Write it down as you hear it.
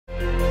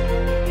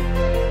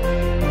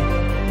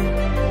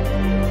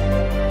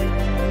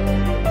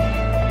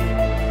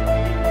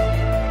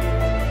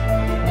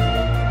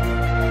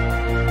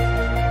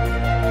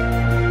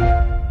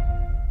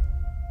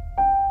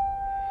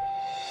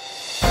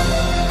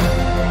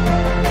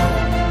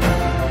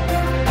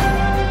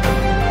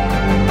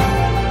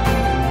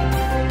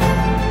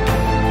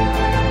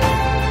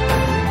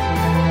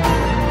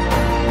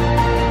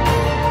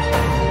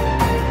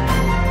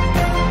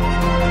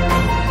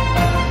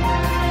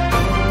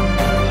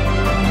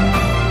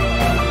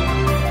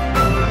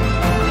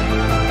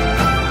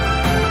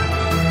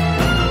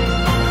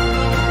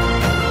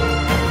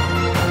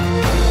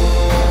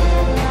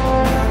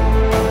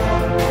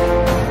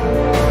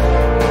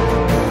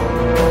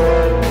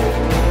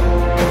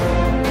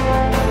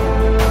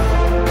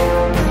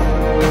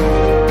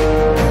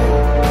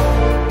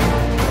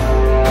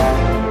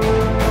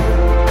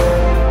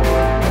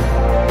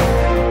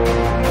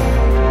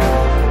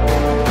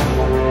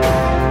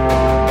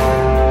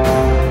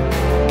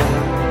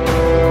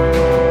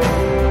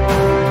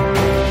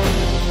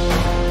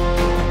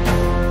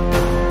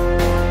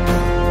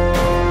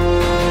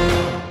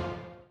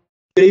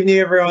evening,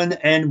 everyone,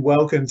 and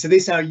welcome to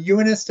this, our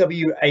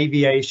UNSW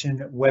Aviation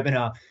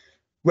webinar.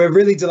 We're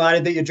really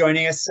delighted that you're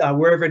joining us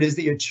wherever it is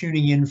that you're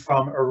tuning in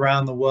from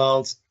around the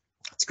world.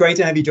 It's great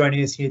to have you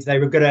joining us here today.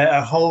 We've got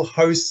a whole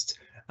host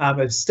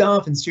of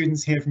staff and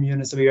students here from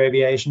UNSW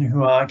Aviation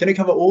who are going to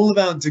cover all of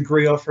our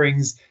degree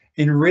offerings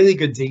in really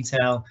good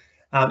detail.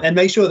 And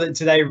make sure that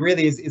today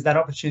really is that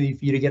opportunity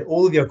for you to get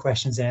all of your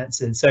questions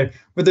answered. So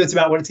whether it's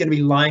about what it's going to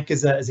be like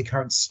as a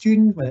current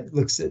student, when it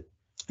looks at,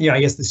 I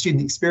guess the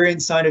student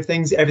experience side of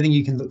things, everything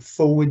you can look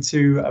forward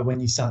to when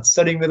you start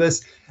studying with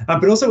us,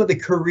 but also what the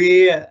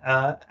career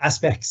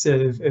aspects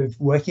of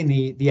working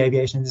in the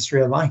aviation industry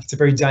are like. It's a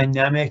very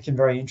dynamic and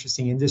very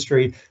interesting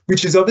industry,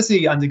 which has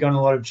obviously undergone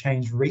a lot of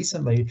change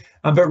recently,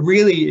 but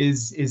really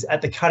is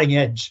at the cutting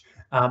edge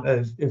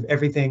of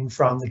everything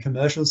from the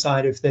commercial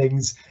side of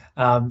things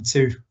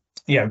to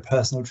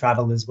personal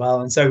travel as well.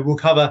 And so we'll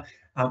cover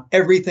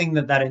everything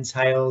that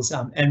entails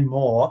and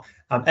more.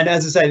 And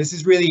as I say, this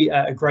is really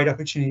a great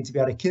opportunity to be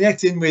able to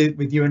connect in with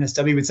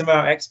UNSW, with some of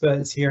our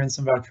experts here and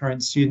some of our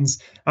current students,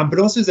 but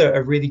also is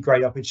a really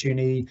great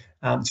opportunity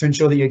to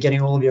ensure that you're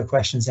getting all of your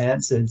questions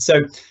answered.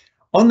 So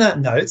on that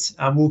note,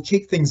 we'll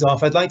kick things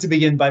off. I'd like to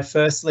begin by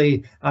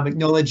firstly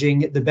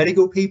acknowledging the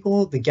Bedigal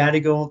people, the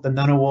Gadigal, the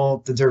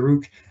Ngunnawal, the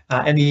Daruk,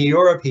 and the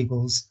Eora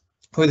peoples,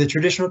 who are the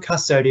traditional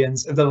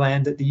custodians of the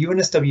land that the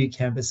UNSW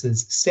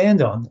campuses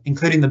stand on,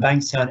 including the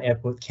Bankstown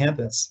Airport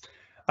campus.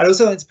 I'd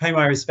also like to pay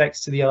my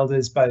respects to the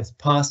elders, both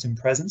past and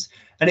present,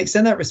 and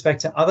extend that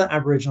respect to other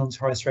Aboriginal and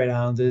Torres Strait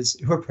Islanders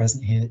who are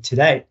present here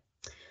today.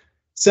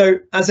 So,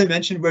 as I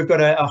mentioned, we've got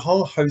a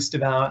whole host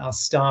of our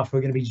staff who are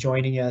going to be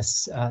joining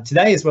us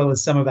today, as well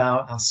as some of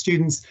our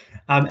students.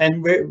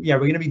 And we're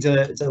going to be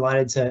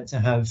delighted to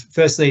have,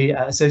 firstly,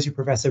 Associate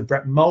Professor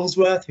Brett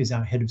Molesworth, who's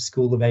our Head of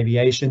School of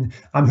Aviation,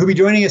 who'll be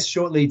joining us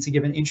shortly to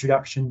give an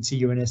introduction to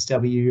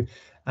UNSW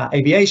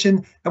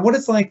Aviation and what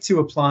it's like to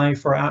apply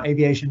for our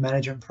aviation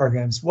management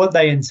programs, what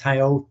they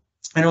entail,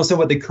 and also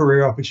what the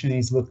career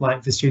opportunities look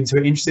like for students who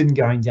are interested in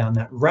going down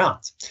that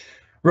route.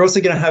 We're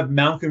also going to have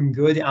Malcolm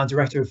Good, our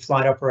Director of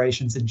Flight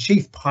Operations and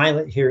Chief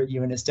Pilot here at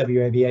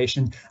UNSW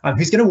Aviation,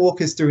 who's going to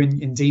walk us through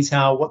in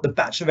detail what the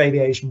Bachelor of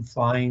Aviation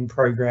Flying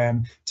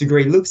program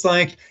degree looks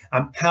like,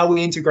 how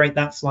we integrate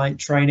that flight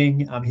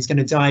training. He's going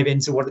to dive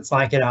into what it's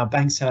like at our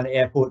Bankstown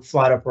Airport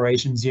Flight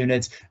Operations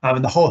Unit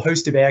and the whole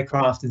host of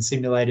aircraft and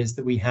simulators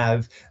that we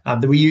have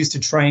that we use to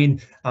train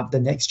the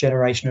next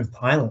generation of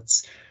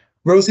pilots.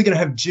 We're also going to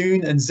have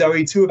June and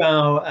Zoe, two of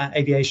our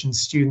aviation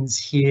students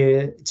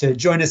here to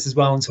join us as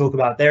well and talk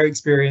about their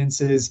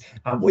experiences,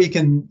 what you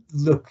can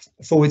look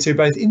forward to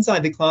both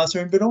inside the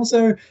classroom, but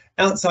also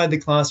outside the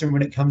classroom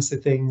when it comes to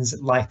things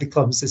like the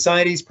Club and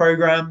Societies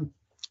program.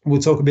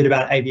 We'll talk a bit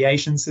about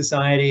Aviation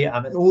Society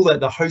and all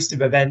the host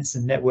of events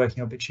and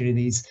networking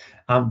opportunities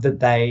that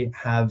they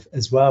have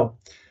as well.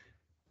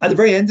 At the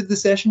very end of the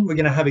session, we're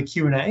going to have a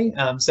Q&A.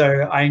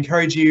 So I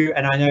encourage you,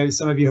 and I know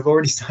some of you have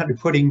already started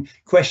putting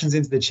questions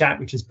into the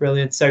chat, which is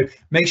brilliant. So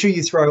make sure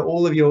you throw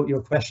all of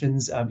your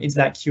questions into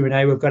that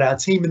Q&A. We've got our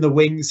team in the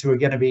wings who are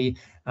going to be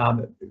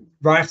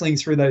rifling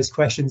through those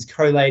questions,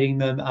 collating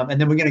them, and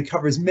then we're going to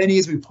cover as many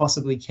as we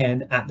possibly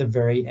can at the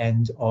very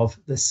end of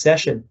the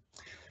session.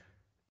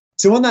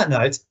 So on that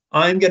note,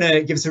 I'm going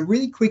to give us a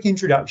really quick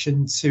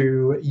introduction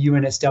to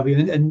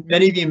UNSW, and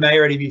many of you may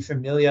already be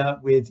familiar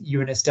with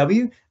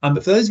UNSW,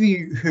 but for those of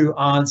you who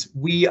aren't,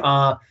 we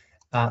are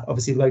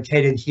obviously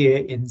located here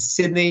in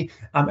Sydney,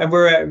 and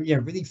we're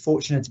really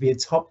fortunate to be a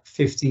top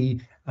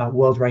 50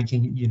 world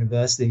ranking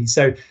university.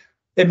 So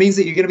it means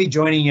that you're going to be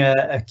joining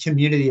a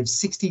community of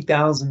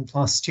 60,000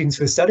 plus students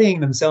who are studying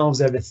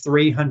themselves over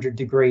 300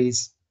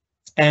 degrees.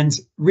 And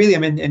really, I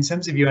mean, in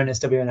terms of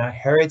UNSW and our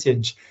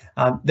heritage,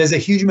 there's a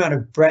huge amount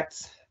of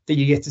breadth that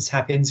you get to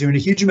tap into and a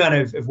huge amount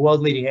of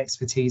world-leading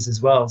expertise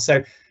as well.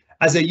 So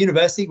as a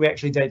university, we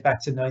actually date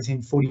back to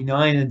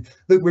 1949. And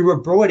look, we were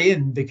brought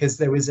in because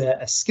there was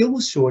a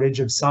skills shortage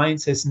of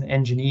scientists and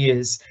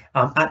engineers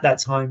at that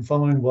time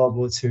following World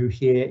War II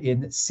here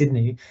in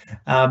Sydney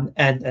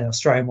and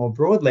Australia more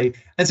broadly.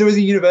 And so as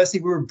a university,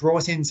 we were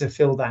brought in to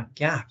fill that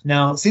gap.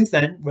 Now, since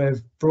then,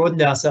 we've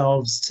broadened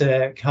ourselves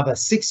to cover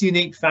 6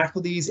 unique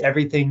faculties,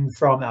 everything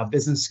from our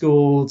business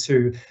school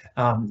to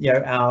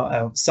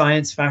our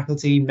science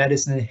faculty,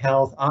 medicine and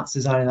health, arts,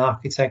 design and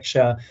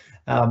architecture,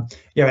 and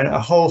a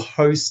whole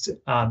host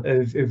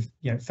of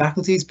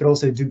faculties, but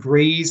also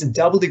degrees and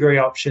double degree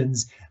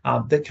options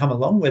that come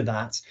along with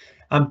that.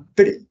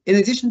 But in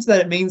addition to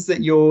that, it means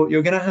that you're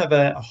going to have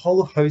a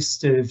whole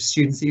host of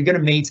students that you're going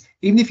to meet.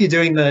 Even if you're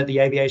doing the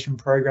aviation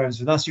programs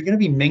with us, you're going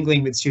to be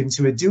mingling with students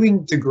who are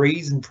doing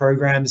degrees and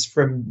programs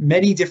from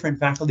many different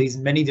faculties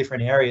in many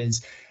different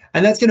areas.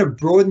 And that's going to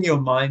broaden your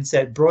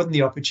mindset, broaden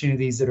the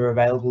opportunities that are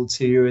available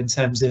to you in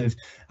terms of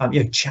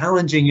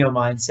challenging your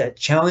mindset,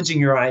 challenging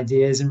your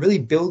ideas, and really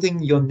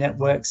building your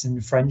networks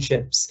and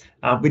friendships,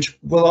 which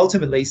will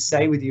ultimately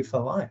stay with you for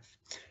life.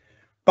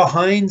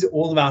 Behind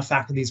all of our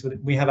faculties,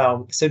 we have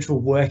our central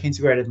work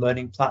integrated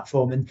learning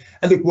platform. And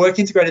look, work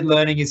integrated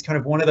learning is kind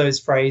of one of those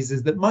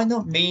phrases that might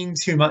not mean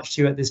too much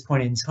to you at this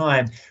point in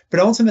time, but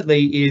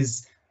ultimately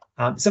is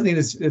something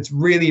that's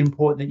really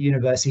important at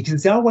university, because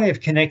it's our way of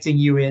connecting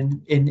you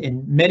in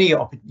many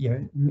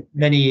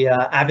many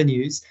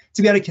avenues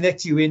to be able to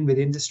connect you in with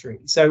industry.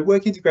 So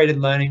work integrated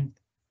learning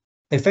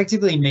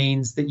effectively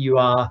means that you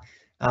are,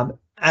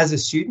 as a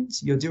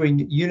student, you're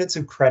doing units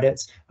of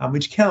credit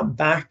which count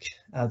back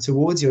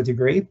towards your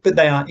degree, but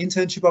they are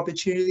internship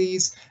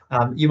opportunities.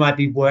 You might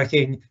be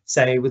working,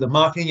 say, with a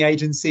marketing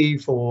agency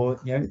for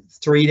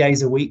 3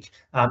 days a week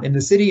in the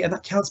city, and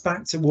that counts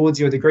back towards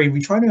your degree. We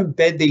try to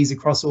embed these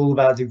across all of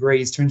our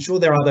degrees to ensure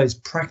there are those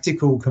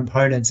practical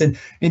components. And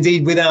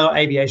indeed, with our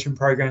aviation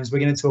programs, we're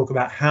going to talk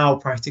about how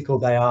practical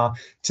they are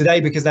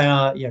today, because they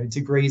are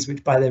degrees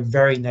which by their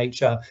very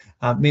nature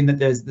mean that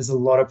there's a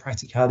lot of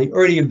practicality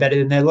already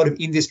embedded, and there are a lot of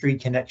industry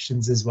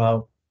connections as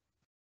well.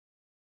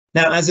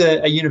 Now, as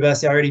a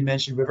university, I already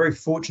mentioned, we're very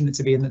fortunate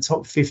to be in the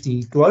top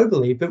 50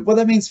 globally. But what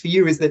that means for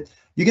you is that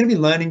you're going to be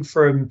learning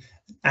from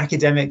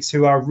academics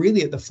who are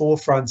really at the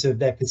forefront of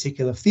their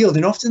particular field.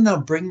 And often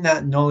they'll bring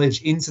that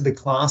knowledge into the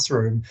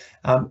classroom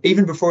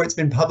even before it's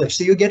been published.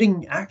 So you're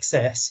getting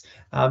access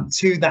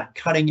to that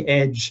cutting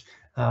edge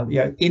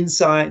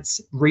insights,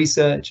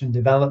 research and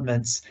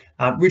developments,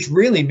 which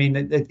really mean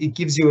that it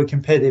gives you a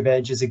competitive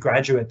edge as a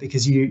graduate,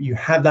 because you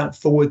have that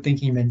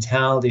forward-thinking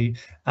mentality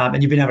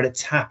and you've been able to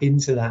tap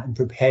into that and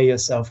prepare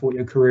yourself for what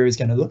your career is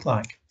going to look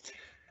like.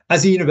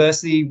 As a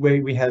university,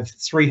 we have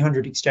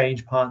 300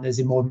 exchange partners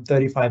in more than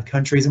 35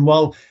 countries. And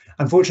while,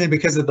 unfortunately,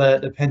 because of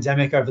the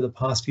pandemic over the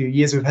past few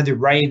years, we've had to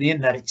rein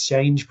in that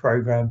exchange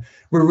program,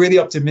 we're really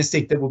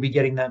optimistic that we'll be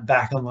getting that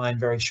back online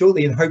very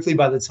shortly. And hopefully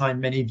by the time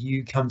many of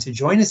you come to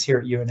join us here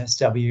at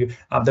UNSW,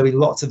 there'll be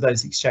lots of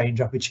those exchange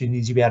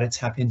opportunities you'll be able to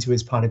tap into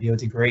as part of your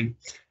degree.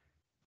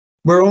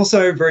 We're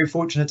also very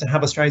fortunate to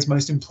have Australia's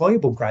most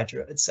employable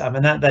graduates,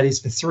 and that is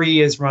for 3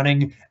 years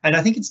running. And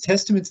I think it's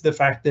testament to the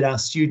fact that our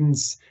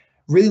students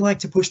really like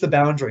to push the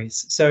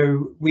boundaries.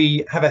 So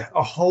we have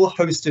a whole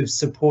host of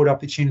support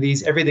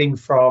opportunities, everything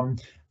from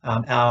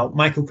our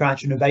Michael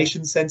Crouch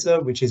Innovation Centre,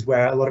 which is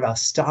where a lot of our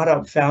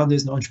startup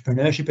founders and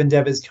entrepreneurship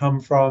endeavours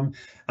come from,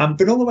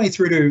 but all the way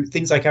through to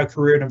things like our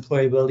Career and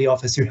Employability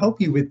Office, who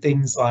help you with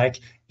things like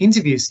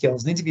interview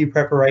skills and interview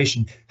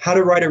preparation, how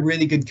to write a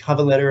really good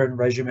cover letter and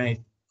resume,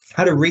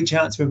 how to reach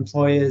out to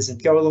employers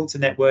and go along to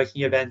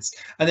networking events.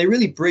 And they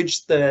really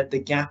bridge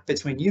the gap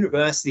between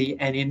university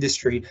and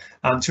industry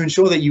to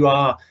ensure that you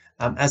are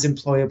as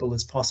employable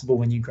as possible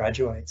when you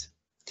graduate.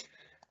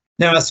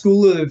 Now, our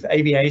School of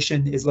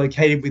Aviation is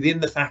located within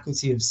the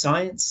Faculty of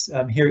Science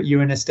here at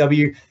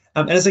UNSW.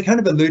 And as I kind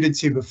of alluded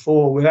to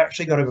before, we've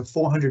actually got over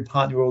 400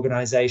 partner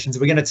organisations.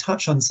 We're going to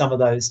touch on some of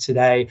those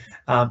today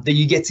that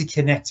you get to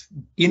connect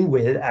in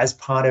with as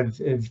part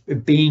of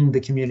being the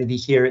community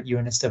here at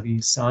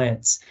UNSW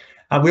Science.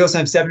 We also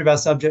have 7 of our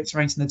subjects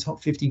ranked in the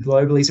top 50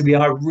 globally. So we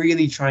are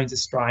really trying to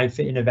strive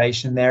for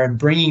innovation there and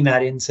bringing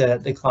that into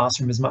the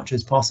classroom as much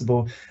as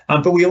possible.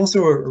 But we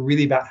also are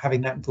really about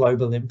having that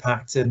global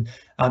impact. And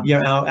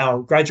our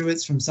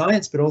graduates from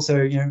science, but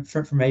also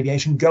from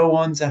aviation, go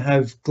on to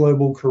have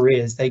global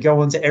careers. They go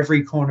on to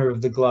every corner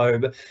of the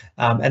globe,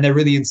 and they're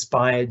really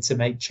inspired to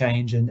make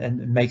change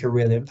and make a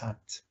real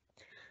impact.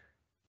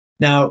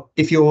 Now,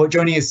 if you're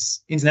joining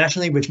us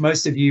internationally, which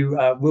most of you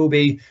will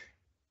be,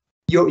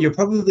 you're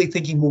probably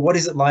thinking, well, what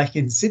is it like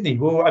in Sydney?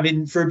 Well, I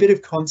mean, for a bit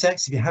of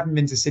context, if you haven't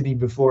been to Sydney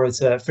before,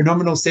 it's a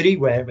phenomenal city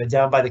where we're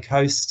down by the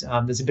coast.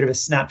 There's a bit of a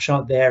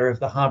snapshot there of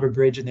the Harbour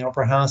Bridge and the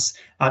Opera House.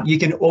 You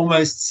can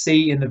almost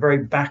see in the very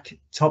back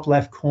top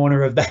left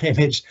corner of that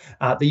image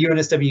the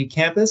UNSW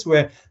campus.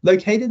 We're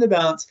located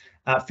about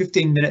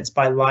 15 minutes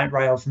by light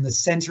rail from the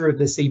centre of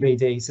the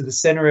CBD, so the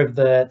centre of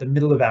the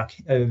middle of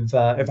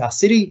our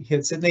city here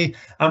at Sydney,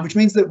 which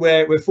means that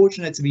we're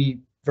fortunate to be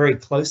very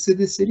close to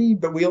the city,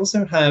 but we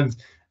also have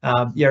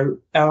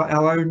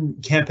our own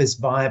campus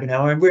vibe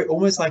and we're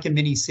almost like a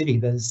mini city.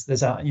 There's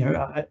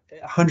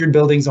 100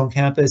 buildings on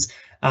campus,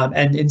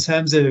 and in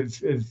terms of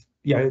the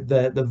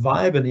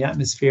vibe and the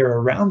atmosphere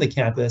around the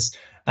campus,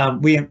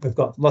 we've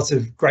got lots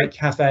of great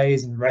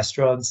cafes and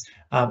restaurants,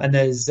 and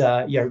there's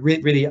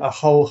really a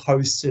whole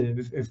host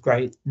of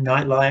great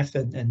nightlife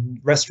and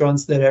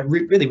restaurants that are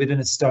really within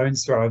a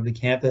stone's throw of the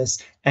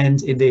campus,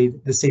 and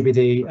indeed the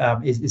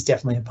CBD is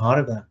definitely a part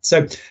of that.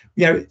 So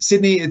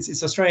Sydney,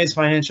 it's Australia's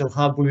financial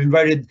hub. We've been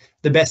voted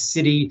the best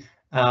city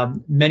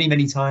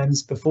many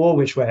times before,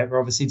 which we're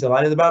obviously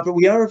delighted about, but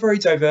we are a very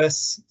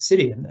diverse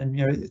city, and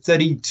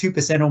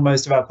 32%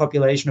 almost of our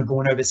population are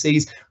born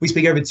overseas. We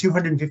speak over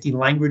 250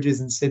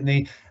 languages in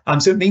Sydney,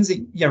 so it means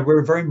that we're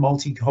a very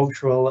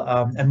multicultural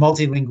and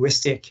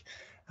multilinguistic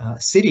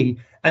city,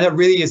 and that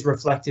really is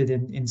reflected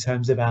in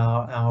terms of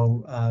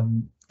our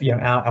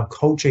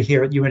culture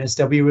here at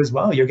UNSW as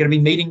well. You're going to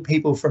be meeting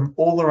people from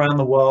all around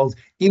the world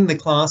in the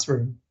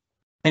classroom,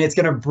 and it's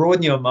going to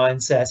broaden your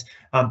mindset,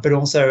 but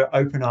also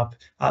open up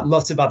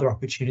lots of other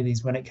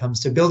opportunities when it comes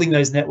to building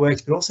those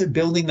networks, but also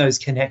building those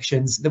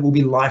connections that will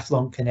be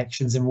lifelong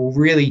connections and will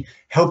really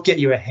help get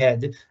you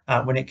ahead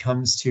when it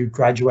comes to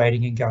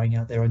graduating and going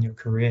out there on your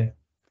career.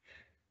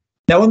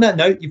 Now, on that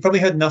note, you've probably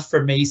heard enough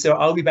from me, so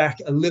I'll be back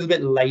a little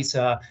bit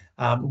later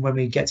when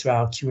we get to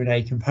our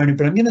Q&A component,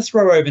 but I'm going to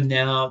throw over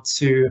now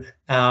to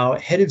our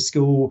head of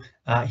school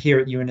here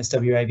at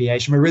UNSW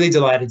Aviation. We're really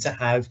delighted to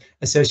have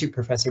Associate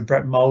Professor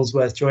Brett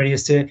Molesworth joining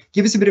us to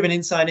give us a bit of an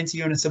insight into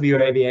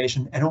UNSW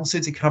Aviation and also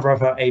to cover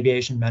off our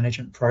aviation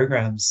management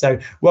programs. So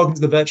welcome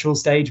to the virtual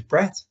stage,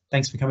 Brett.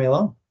 Thanks for coming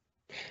along.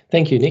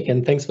 Thank you, Nick,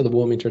 and thanks for the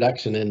warm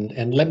introduction.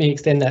 And let me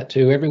extend that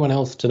to everyone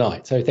else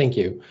tonight. So thank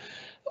you.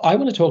 I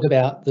want to talk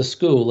about the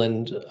school,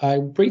 and I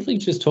briefly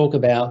just talk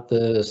about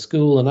the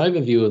school, an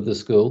overview of the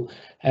school,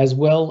 as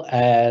well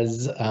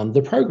as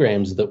the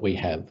programs that we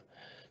have.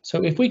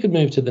 So if we could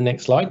move to the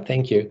next slide,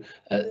 thank you.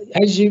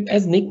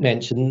 As Nick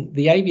mentioned,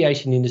 the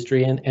aviation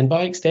industry and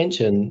by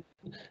extension,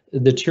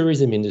 the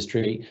tourism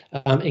industry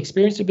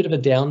experienced a bit of a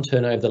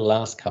downturn over the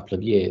last couple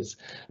of years,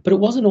 but it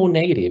wasn't all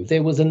negative.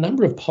 There was a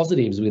number of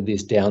positives with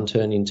this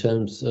downturn in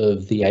terms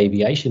of the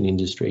aviation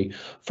industry.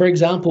 For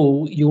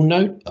example, you'll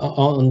note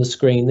on the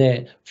screen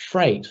there,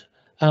 freight.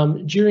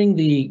 During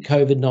the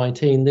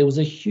COVID-19, there was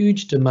a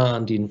huge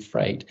demand in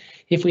freight.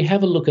 If we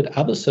have a look at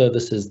other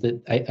services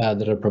that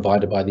are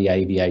provided by the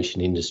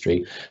aviation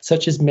industry,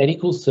 such as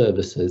medical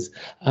services,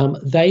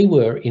 they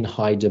were in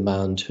high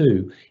demand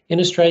too. In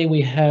Australia,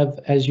 we have,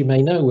 as you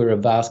may know, we're a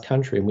vast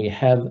country and we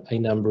have a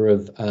number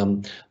of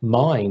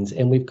mines,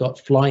 and we've got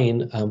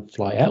fly-in,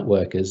 fly-out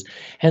workers.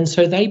 And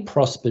so they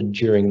prospered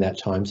during that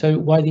time. So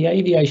while the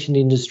aviation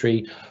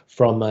industry,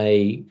 from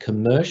a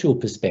commercial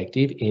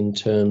perspective, in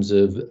terms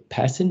of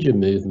passenger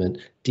movement,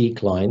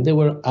 declined, there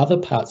were other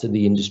parts of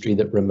the industry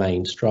that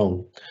remained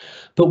strong.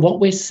 But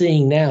what we're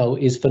seeing now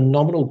is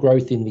phenomenal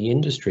growth in the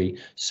industry,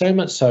 so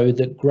much so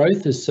that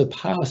growth has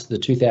surpassed the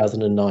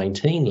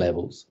 2019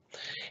 levels.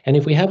 And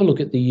if we have a look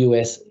at the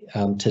US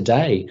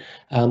today,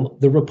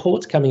 the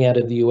reports coming out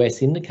of the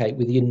US indicate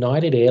with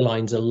United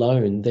Airlines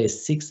alone, they're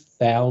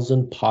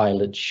 6,000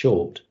 pilots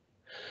short.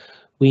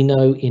 We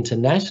know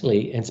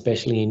internationally, and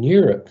especially in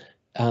Europe,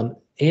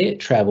 air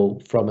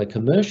travel from a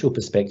commercial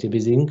perspective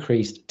is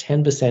increased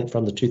 10%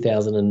 from the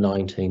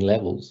 2019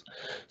 levels.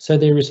 So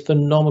there is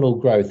phenomenal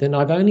growth. And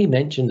I've only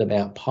mentioned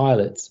about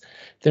pilots.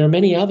 There are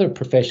many other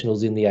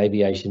professionals in the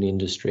aviation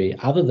industry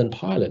other than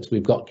pilots.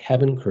 We've got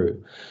cabin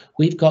crew.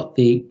 We've got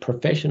the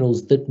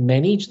professionals that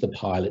manage the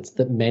pilots,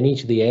 that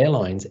manage the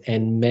airlines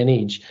and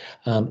manage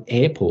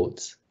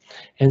airports.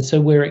 And so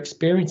we're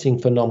experiencing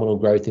phenomenal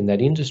growth in that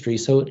industry.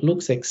 So it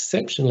looks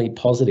exceptionally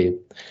positive.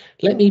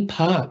 Let me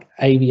park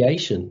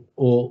aviation,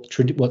 or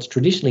what's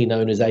traditionally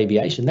known as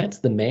aviation. That's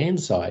the manned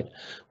side.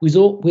 We've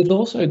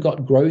also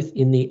got growth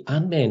in the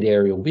unmanned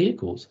aerial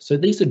vehicles. So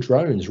these are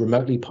drones,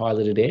 remotely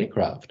piloted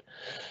aircraft.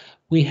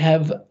 We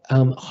have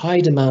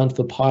high demand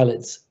for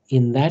pilots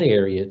in that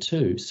area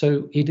too.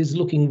 So it is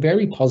looking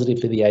very positive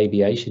for the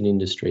aviation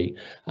industry.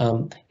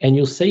 And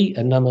you'll see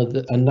a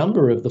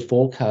number of the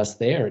forecasts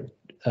there.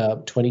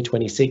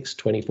 2026,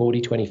 2040,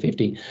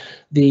 2050,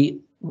 the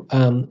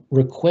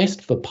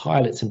request for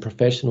pilots and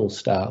professional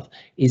staff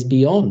is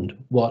beyond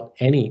what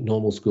any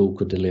normal school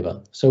could deliver.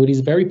 So it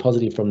is very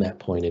positive from that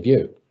point of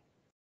view.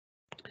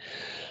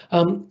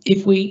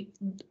 If we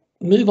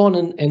move on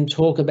and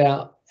talk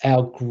about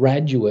our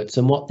graduates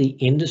and what the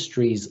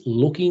industry is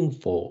looking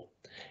for,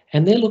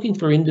 and they're looking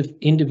for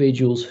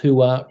individuals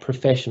who are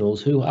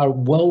professionals, who are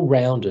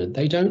well-rounded.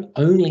 They don't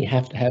only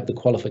have to have the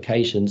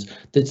qualifications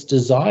that's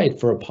desired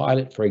for a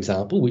pilot, for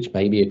example, which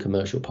may be a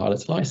commercial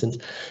pilot's license,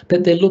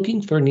 but they're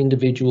looking for an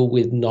individual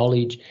with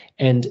knowledge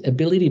and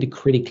ability to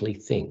critically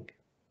think.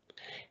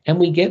 And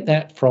we get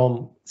that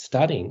from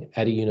studying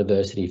at a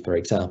university, for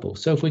example.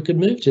 So if we could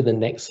move to the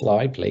next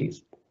slide,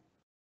 please.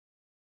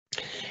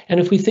 And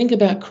if we think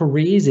about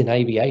careers in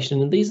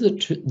aviation, and these are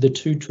the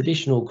two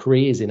traditional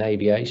careers in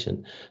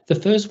aviation, the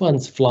first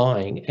one's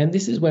flying, and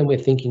this is when we're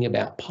thinking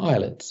about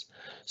pilots.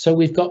 So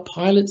we've got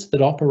pilots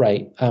that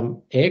operate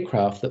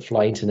aircraft that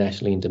fly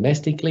internationally and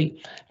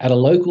domestically. At a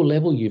local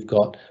level, you've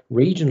got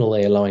regional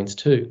airlines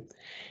too.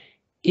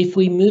 If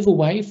we move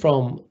away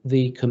from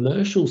the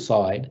commercial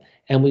side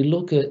and we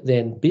look at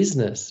then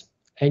business,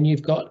 and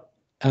you've got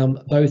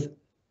both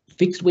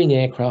fixed wing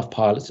aircraft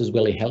pilots as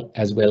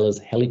well as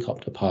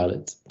helicopter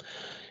pilots.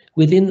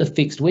 Within the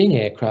fixed wing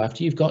aircraft,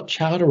 you've got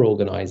charter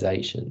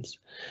organisations.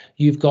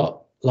 You've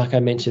got, like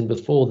I mentioned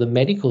before, the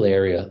medical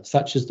area,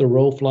 such as the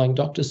Royal Flying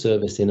Doctor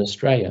Service in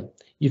Australia.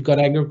 You've got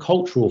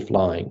agricultural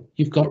flying.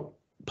 You've got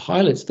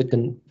pilots that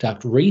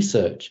conduct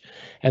research,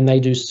 and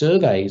they do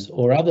surveys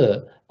or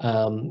other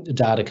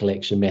data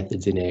collection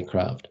methods in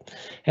aircraft.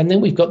 And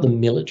then we've got the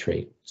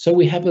military. So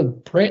we have a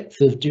breadth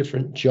of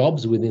different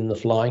jobs within the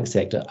flying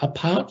sector,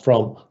 apart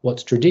from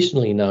what's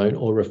traditionally known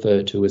or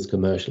referred to as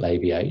commercial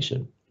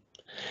aviation.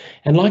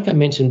 And like I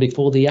mentioned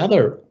before, the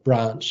other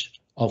branch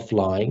of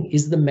flying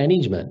is the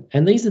management.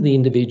 And these are the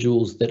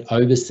individuals that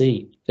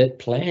oversee, that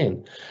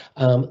plan,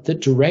 that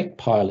direct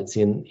pilots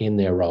in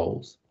their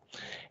roles.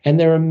 And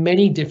there are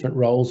many different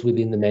roles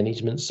within the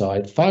management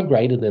side, far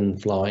greater than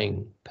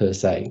flying per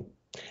se.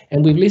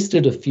 And we've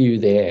listed a few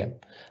there.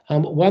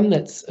 One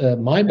that's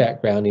my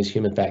background is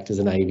human factors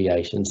and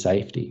aviation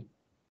safety.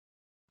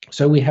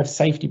 So we have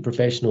safety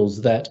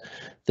professionals that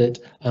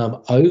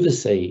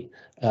oversee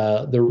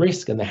the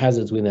risk and the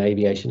hazards within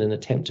aviation and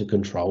attempt to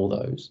control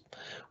those.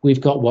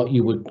 We've got what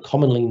you would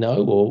commonly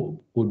know or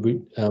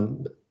would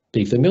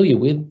be familiar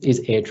with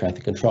is air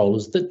traffic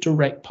controllers that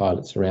direct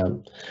pilots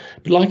around.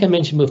 But like I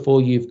mentioned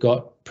before, you've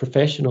got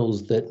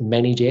professionals that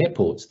manage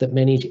airports, that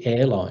manage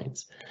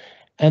airlines.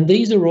 And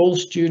these are all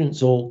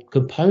students or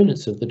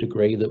components of the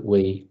degree that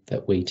we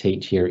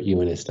teach here at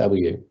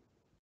UNSW.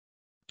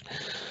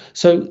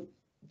 So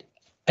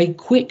a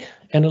quick,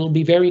 and it'll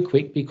be very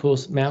quick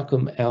because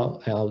Malcolm,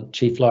 our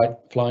Chief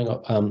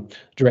Flying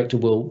Director,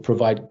 will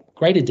provide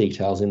greater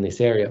details in this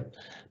area.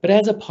 But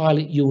as a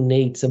pilot, you'll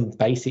need some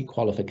basic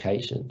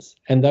qualifications,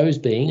 and those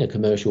being a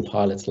commercial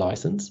pilot's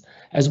license,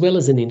 as well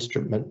as an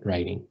instrument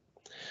rating.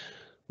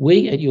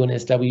 We at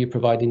UNSW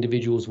provide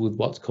individuals with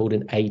what's called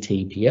an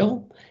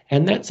ATPL,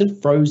 and that's a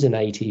frozen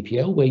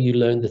ATPL where you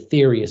learn the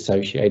theory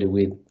associated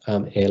with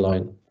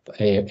airline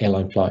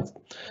flights.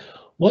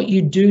 What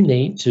you do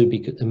need to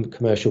be a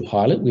commercial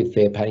pilot with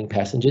fare-paying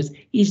passengers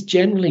is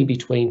generally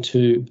between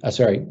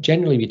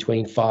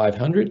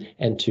 500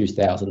 and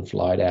 2,000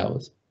 flight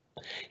hours.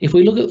 If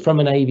we look at it from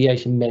an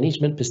aviation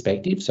management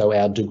perspective, so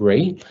our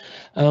degree,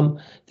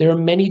 there are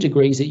many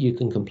degrees that you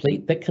can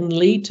complete that can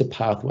lead to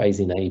pathways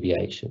in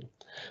aviation.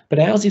 But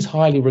ours is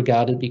highly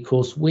regarded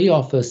because we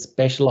offer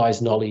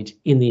specialised knowledge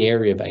in the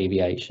area of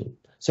aviation.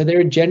 So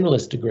there are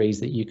generalist degrees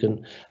that you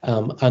can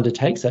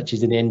undertake, such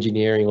as in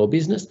engineering or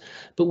business,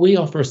 but we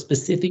offer a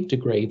specific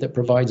degree that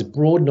provides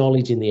broad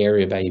knowledge in the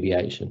area of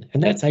aviation,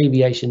 and that's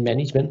aviation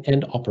management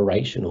and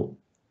operational.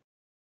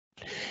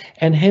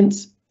 And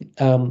hence,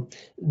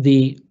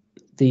 the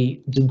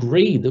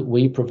degree that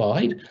we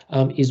provide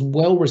is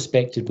well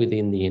respected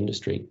within the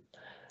industry.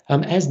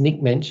 As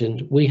Nick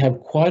mentioned, we have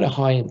quite a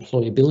high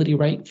employability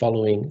rate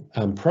following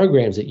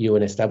programs at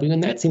UNSW,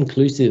 and that's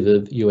inclusive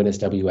of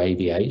UNSW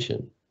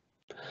Aviation.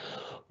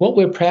 What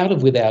we're proud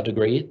of with our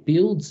degree, it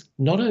builds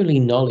not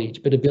only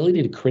knowledge, but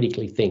ability to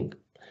critically think.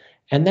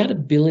 And that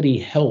ability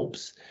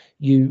helps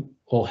you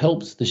or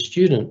helps the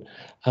student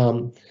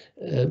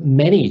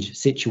manage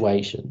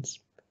situations.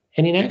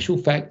 And in actual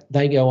fact,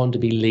 they go on to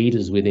be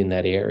leaders within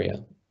that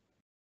area.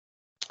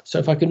 So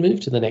if I could move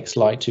to the next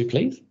slide too,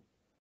 please.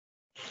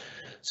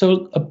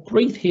 So a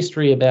brief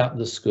history about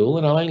the school,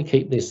 and I'll only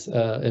keep this,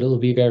 it'll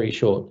be very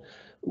short.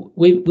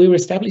 We were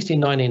established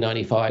in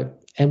 1995,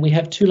 and we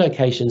have two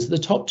locations. The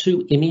top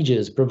two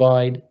images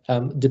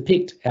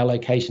depict our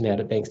location out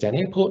at Bankstown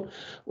Airport,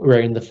 where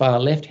in the far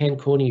left-hand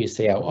corner you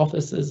see our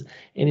offices,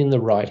 and in the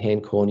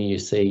right-hand corner you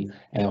see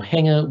our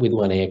hangar with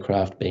one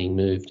aircraft being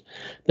moved.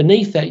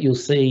 Beneath that you'll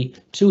see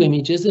two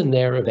images, and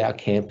they're of our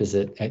campus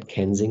at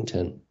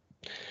Kensington.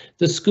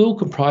 The school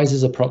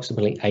comprises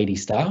approximately 80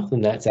 staff,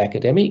 and that's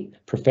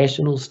academic,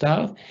 professional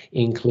staff,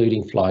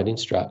 including flight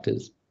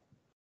instructors.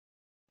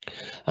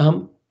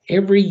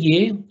 Every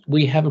year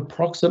we have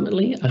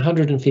approximately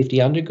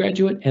 150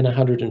 undergraduate and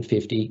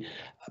 150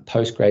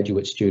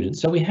 postgraduate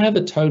students. So we have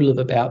a total of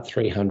about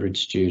 300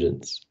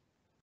 students.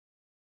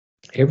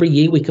 Every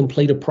year we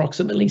complete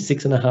approximately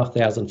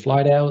 6,500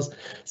 flight hours.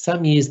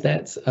 Some years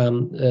that's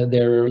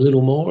there are a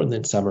little more, and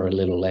then some are a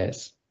little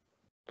less.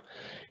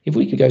 If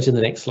we could go to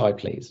the next slide,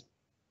 please.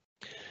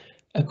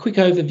 A quick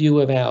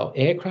overview of our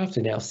aircraft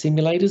and our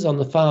simulators. On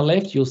the far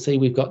left, you'll see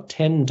we've got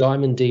 10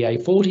 Diamond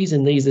DA-40s,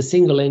 and these are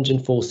single-engine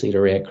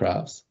four-seater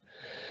aircrafts.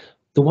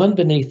 The one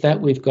beneath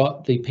that, we've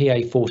got the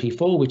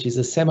PA-44, which is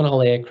a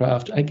Seminole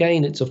aircraft.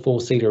 Again, it's a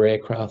four-seater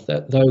aircraft,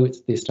 though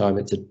this time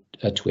it's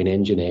a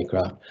twin-engine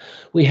aircraft.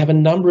 We have a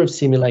number of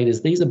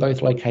simulators. These are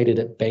both located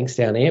at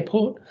Bankstown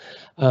Airport,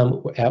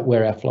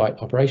 where our flight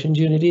operations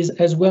unit is,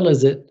 as well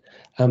as at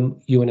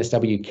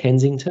UNSW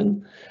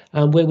Kensington,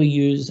 where we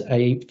use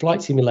a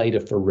flight simulator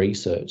for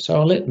research. So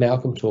I'll let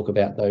Malcolm talk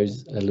about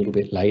those a little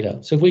bit later.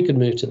 So if we could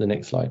move to the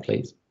next slide,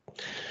 please.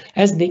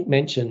 As Nick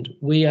mentioned,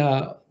 we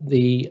are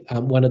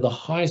one of the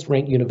highest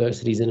ranked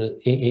universities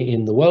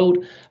in the world,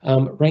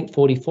 ranked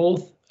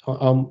 44th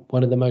on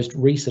one of the most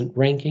recent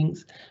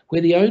rankings.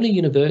 We're the only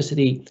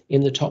university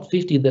in the top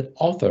 50 that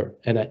offer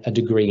a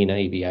degree in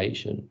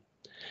aviation.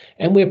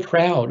 And we're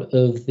proud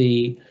of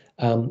the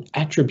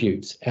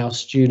attributes our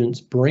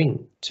students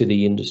bring to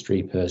the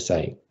industry per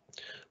se.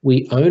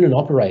 We own and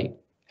operate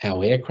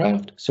our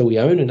aircraft, so we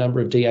own a number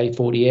of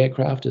DA-40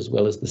 aircraft as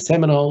well as the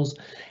Seminoles,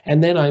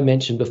 and then I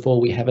mentioned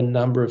before we have a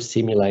number of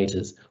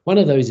simulators. One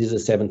of those is a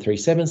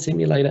 737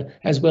 simulator,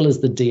 as well as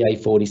the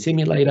DA-40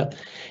 simulator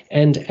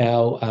and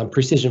our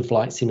precision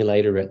flight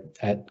simulator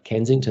at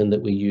Kensington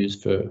that we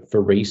use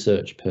for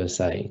research per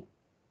se.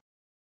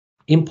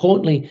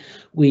 Importantly,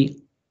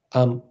 we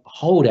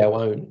hold our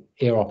own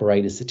air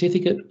operator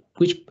certificate,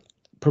 which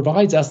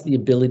provides us the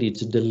ability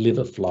to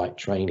deliver flight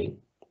training.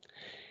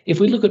 If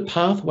we look at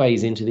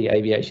pathways into the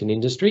aviation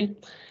industry,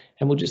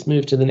 and we'll just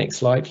move to the next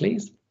slide,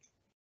 please.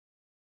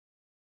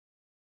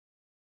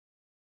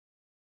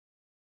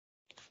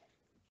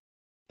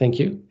 Thank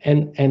you.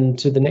 And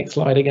to the next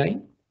slide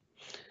again.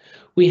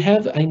 We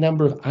have a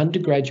number of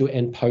undergraduate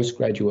and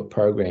postgraduate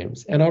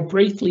programs, and I'll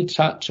briefly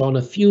touch on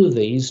a few of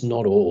these,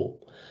 not all.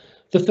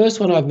 The first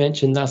one I've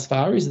mentioned thus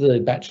far is the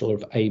Bachelor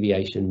of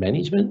Aviation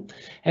Management,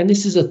 and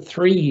this is a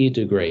 3-year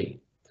degree.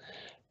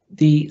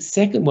 The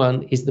second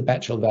one is the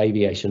Bachelor of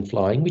Aviation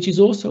Flying, which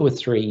is also a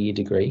 3-year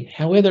degree.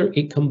 However,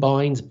 it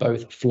combines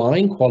both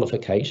flying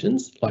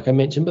qualifications, like I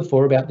mentioned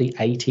before about the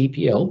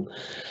ATPL,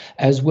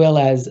 as well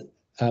as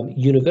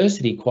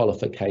university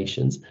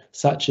qualifications,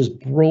 such as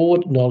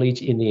broad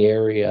knowledge in the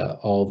area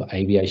of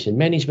aviation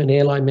management,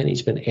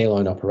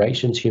 airline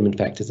operations, human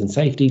factors and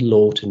safety,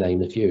 law, to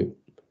name a few.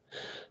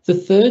 The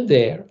third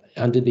there,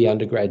 under the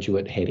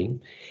undergraduate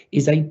heading,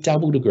 is a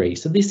double degree.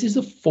 So this is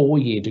a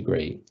 4-year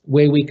degree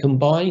where we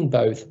combine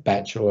both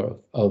Bachelor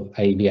of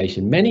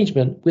Aviation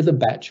Management with a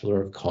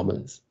Bachelor of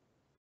Commerce.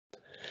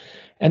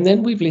 And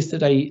then we've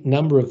listed a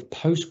number of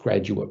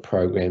postgraduate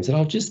programs, and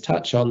I'll just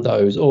touch on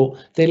those, or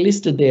they're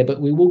listed there,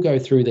 but we will go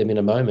through them in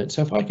a moment.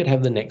 So if I could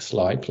have the next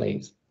slide,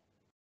 please.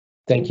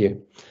 Thank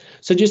you.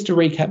 So just to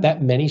recap,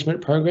 that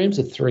management program's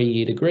a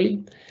 3-year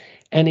degree,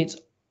 and it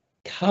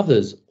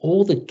covers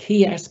all the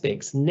key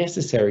aspects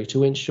necessary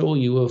to ensure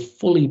you are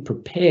fully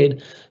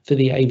prepared for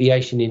the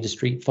aviation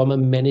industry from a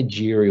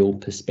managerial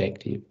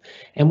perspective.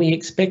 And we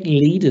expect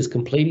leaders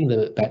completing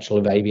the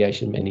Bachelor of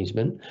Aviation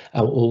Management,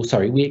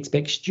 we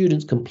expect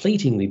students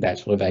completing the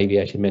Bachelor of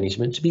Aviation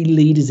Management to be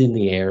leaders in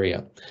the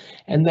area,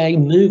 and they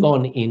move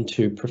on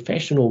into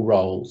professional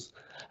roles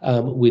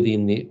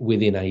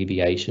within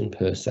aviation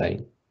per se.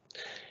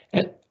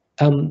 And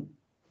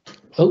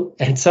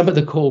some of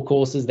the core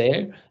courses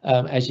there,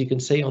 as you can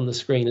see on the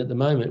screen at the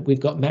moment, we've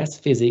got maths,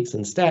 physics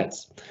and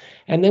stats.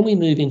 And then we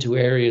move into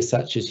areas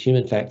such as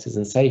human factors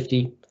and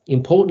safety,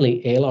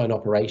 importantly, airline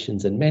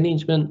operations and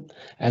management,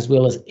 as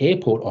well as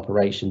airport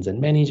operations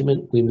and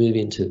management. We move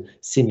into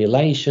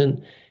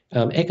simulation,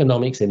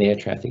 economics and air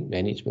traffic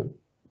management.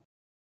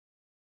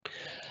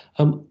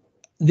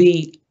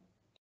 The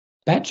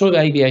Bachelor of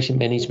Aviation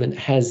Management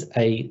has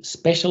a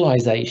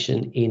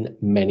specialisation in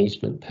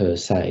management per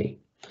se.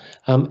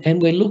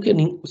 And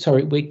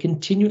we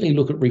continually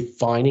look at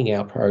refining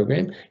our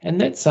program, and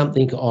that's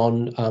something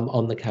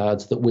on the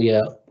cards that we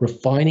are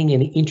refining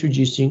and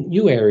introducing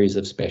new areas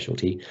of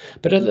specialty.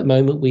 But at the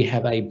moment, we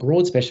have a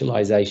broad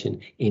specialisation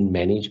in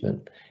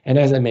management. And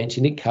as I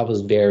mentioned, it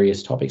covers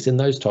various topics, and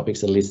those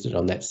topics are listed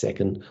on that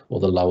second or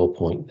the lower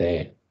point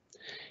there.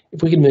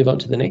 If we can move on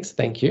to the next,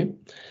 thank you.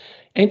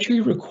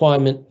 Entry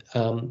requirement,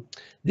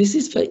 this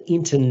is for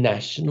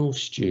international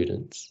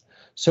students.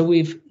 So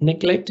we've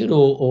neglected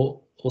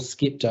or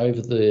skipped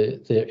over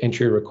the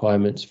entry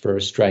requirements for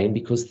Australian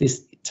because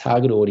this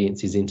target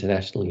audience is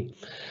internationally.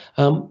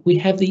 We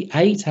have the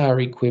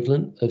ATAR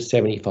equivalent of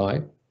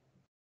 75.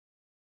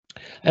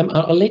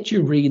 I'll let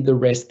you read the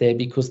rest there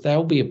because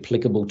they'll be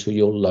applicable to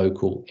your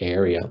local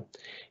area.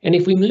 And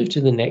if we move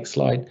to the next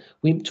slide,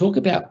 we talk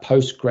about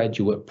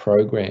postgraduate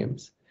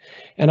programs.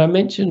 And I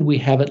mentioned we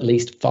have at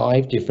least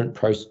 5 different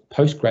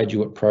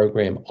postgraduate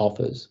program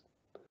offers.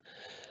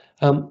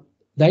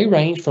 They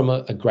range from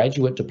a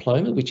graduate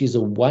diploma, which is a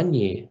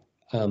 1-year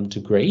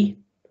degree,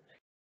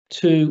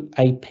 to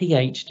a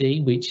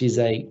PhD, which is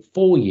a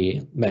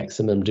 4-year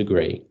maximum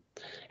degree.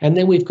 And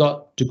then we've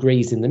got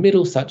degrees in the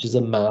middle, such as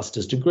a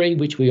master's degree,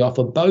 which we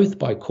offer both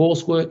by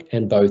coursework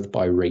and both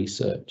by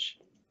research.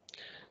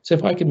 So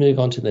if I could move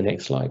on to the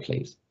next slide,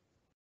 please.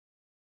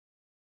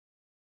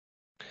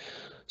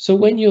 So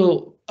when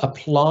you're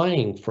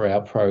applying for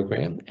our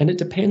program, and it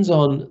depends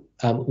on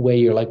where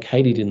you're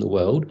located in the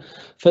world.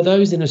 For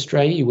those in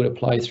Australia, you would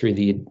apply through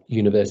the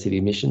University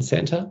Admission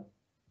Centre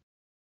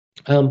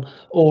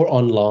or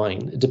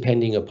online,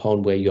 depending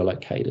upon where you're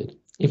located.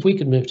 If we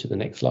could move to the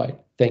next slide,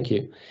 thank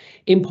you.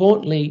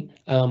 Importantly,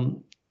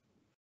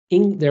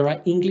 there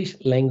are English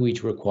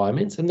language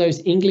requirements, and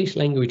those English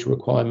language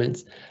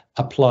requirements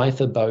apply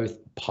for both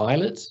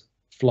pilots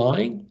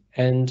flying,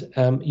 and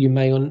you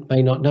may or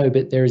may not know,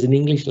 but there is an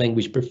English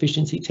language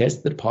proficiency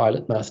test that a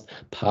pilot must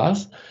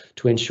pass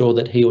to ensure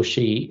that he or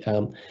she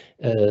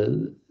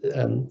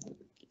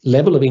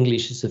level of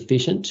English is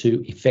sufficient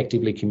to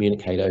effectively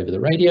communicate over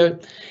the radio.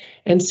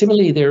 And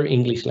similarly, there are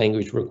English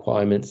language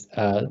requirements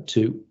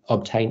to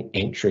obtain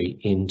entry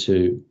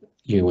into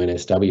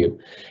UNSW.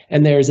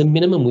 And there is a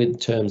minimum with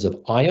terms of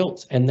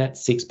IELTS, and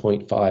that's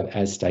 6.5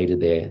 as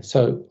stated there.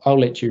 So I'll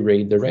let you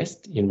read the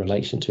rest in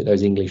relation to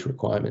those English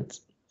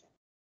requirements.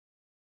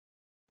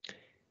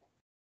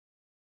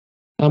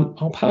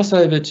 I'll pass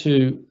over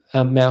to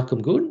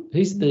Malcolm Good.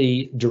 He's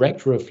the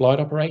Director of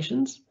Flight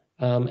Operations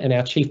and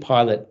our Chief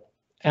Pilot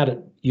out at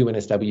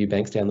UNSW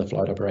Bankstown, the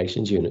Flight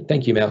Operations Unit.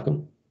 Thank you,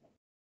 Malcolm.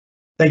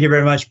 Thank you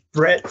very much,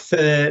 Brett,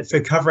 for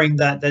covering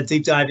that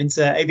deep dive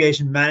into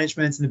aviation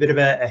management and a bit of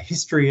a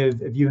history of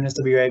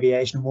UNSW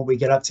Aviation and what we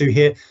get up to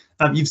here.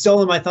 You've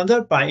stolen my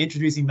thunder by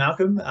introducing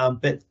Malcolm,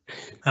 but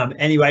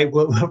anyway,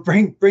 we'll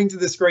bring to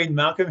the screen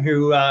Malcolm,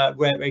 who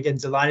we're again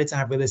delighted to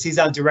have with us. He's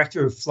our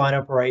Director of Flight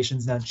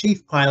Operations and our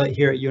Chief Pilot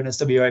here at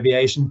UNSW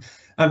Aviation,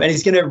 and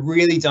he's going to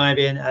really dive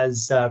in,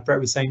 as Brett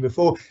was saying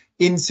before,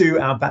 into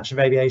our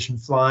Bachelor of Aviation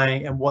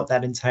Flying and what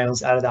that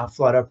entails out of our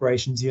Flight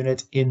Operations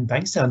Unit in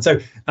Bankstown.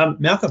 So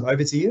Malcolm,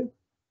 over to you.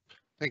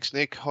 Thanks,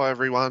 Nick. Hi,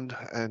 everyone,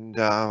 and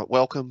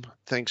welcome.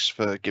 Thanks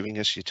for giving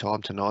us your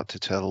time tonight to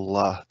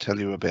tell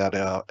you about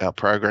our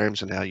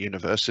programs and our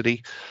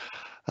university.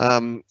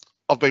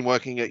 I've been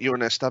working at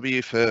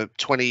UNSW for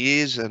 20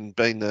 years and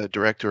been the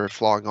Director of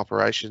Flying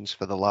Operations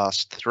for the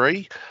last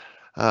 3.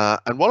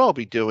 And what I'll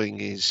be doing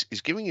is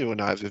giving you an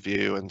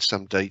overview and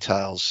some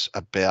details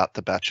about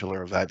the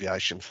Bachelor of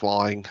Aviation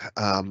Flying.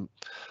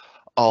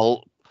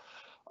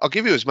 I'll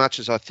give you as much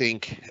as I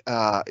think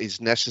is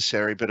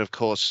necessary, but of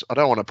course I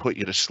don't want to put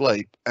you to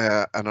sleep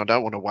and I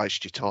don't want to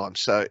waste your time.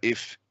 So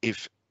if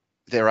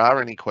there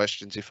are any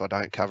questions, if I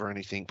don't cover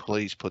anything,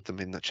 please put them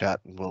in the chat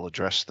and we'll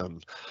address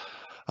them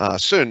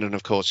soon. And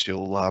of course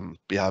you'll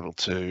be able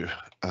to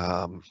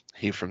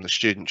hear from the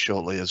students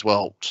shortly as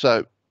well.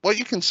 So what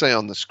you can see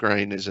on the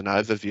screen is an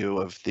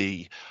overview of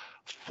the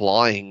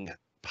flying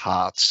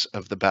parts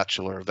of the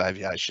Bachelor of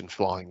Aviation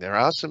Flying. There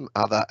are some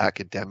other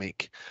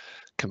academic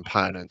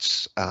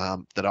components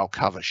that I'll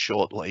cover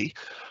shortly,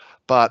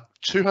 but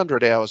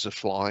 200 hours of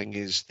flying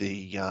is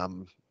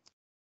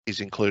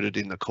included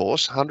in the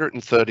course.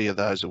 130 of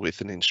those are with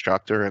an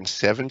instructor and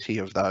 70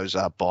 of those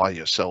are by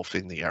yourself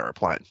in the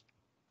aeroplane.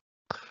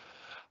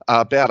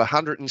 About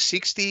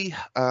 160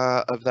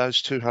 of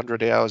those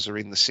 200 hours are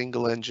in the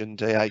single engine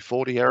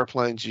DA40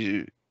 aeroplanes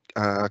you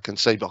can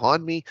see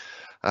behind me,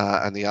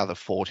 and the other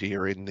 40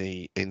 are in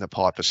the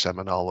Piper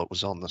Seminole that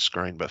was on the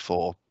screen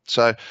before.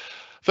 So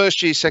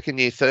first year, second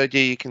year, third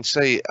year, you can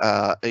see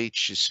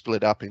each is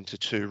split up into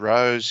 2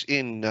 rows.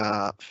 In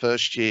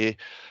first year,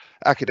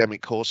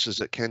 academic courses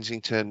at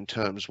Kensington,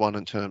 terms 1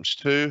 and terms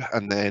 2,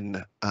 and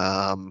then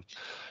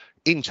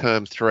in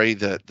term 3,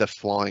 the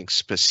flying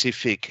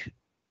specific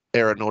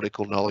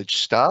aeronautical knowledge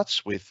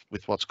starts with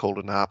what's called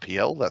an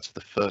RPL. That's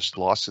the first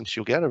license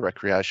you'll get, a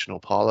recreational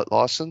pilot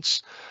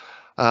license.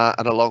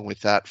 And along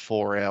with that,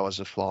 4 hours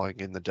of flying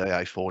in the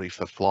DA40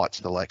 for flight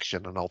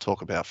selection, and I'll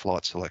talk about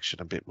flight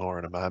selection a bit more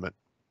in a moment.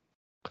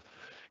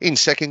 In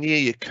second year,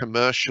 your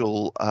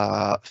commercial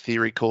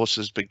theory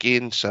courses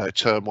begin. So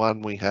term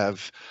 1, we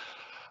have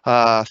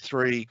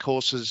 3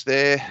 courses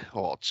there,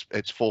 or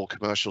it's 4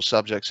 commercial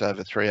subjects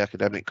over 3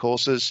 academic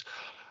courses.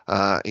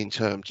 In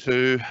term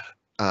 2,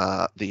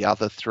 the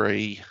other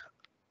 3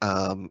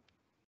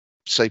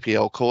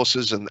 CPL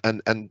courses,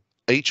 and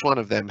each one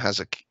of them has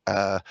a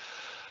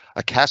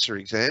CASA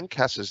exam.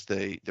 CASA is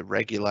the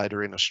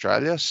regulator in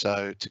Australia.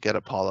 So to get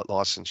a pilot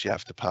license, you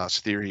have to pass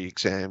theory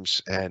exams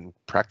and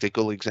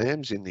practical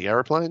exams in the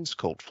aeroplanes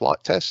called flight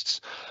tests.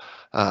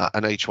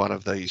 And each one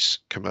of these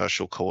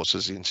commercial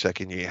courses in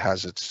second year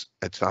has its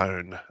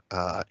own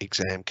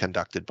exam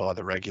conducted by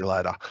the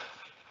regulator.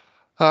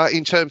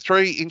 In term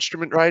 3,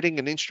 instrument rating,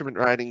 and instrument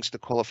rating is the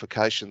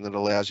qualification that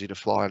allows you to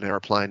fly an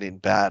aeroplane in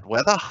bad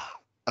weather.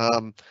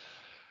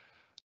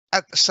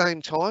 At the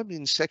same time,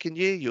 in second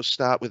year, you'll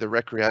start with a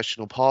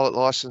recreational pilot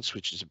license,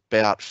 which is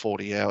about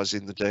 40 hours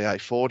in the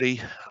DA40.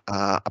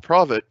 A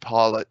private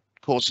pilot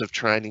course of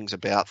training is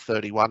about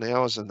 31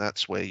 hours, and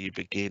that's where you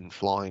begin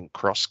flying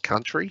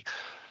cross-country.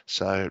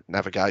 So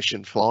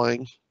navigation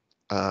flying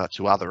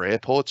to other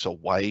airports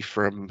away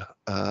from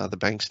the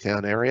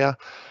Bankstown area.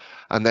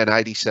 And then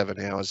 87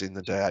 hours in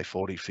the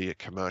DA40 for your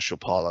commercial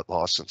pilot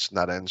license, and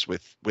that ends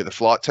with a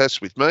flight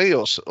test with me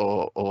or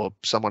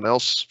someone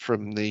else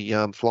from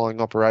the flying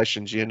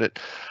operations unit,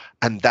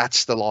 and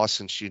that's the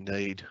license you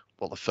need.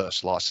 Well, the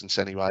first license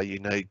anyway, you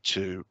need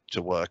to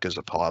work as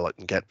a pilot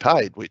and get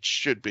paid, which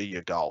should be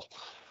your goal.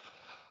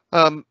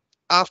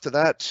 After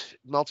that,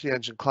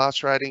 multi-engine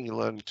class rating, you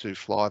learn to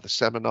fly the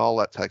Seminole.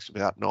 That takes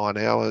about 9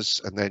 hours,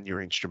 and then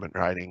your instrument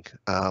rating.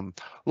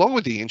 Along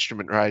with the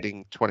instrument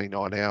rating,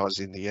 29 hours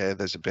in the air,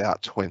 there's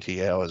about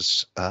 20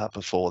 hours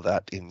before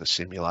that in the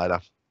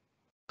simulator.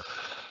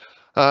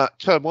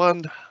 Term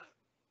 1,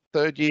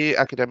 third year,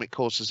 academic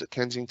courses at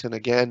Kensington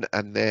again,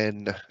 and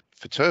then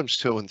for terms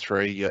 2 and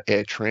 3, your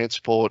air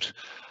transport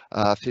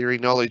theory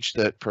knowledge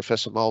that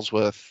Professor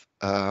Molesworth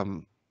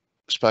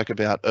spoke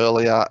about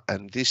earlier,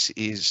 and this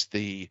is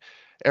the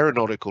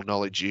aeronautical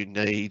knowledge you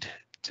need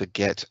to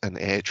get an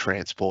air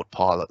transport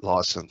pilot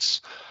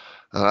license.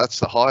 That's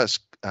the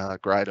highest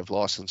grade of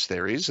license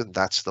there is, and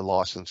that's the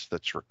license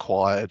that's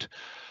required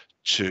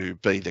to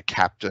be the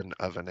captain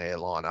of an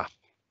airliner.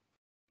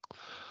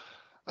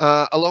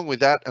 Along with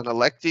that, an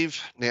elective.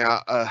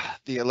 Now,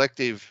 the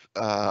elective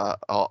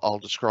I'll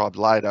describe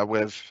later.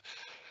 We've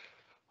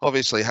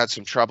obviously had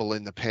some trouble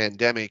in the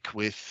pandemic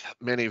with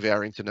many of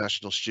our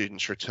international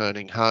students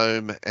returning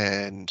home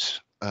and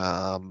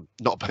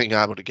not being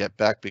able to get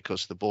back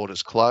because the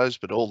borders closed,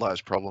 but all those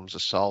problems are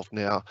solved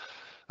now.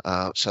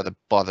 So that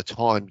by the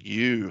time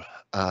you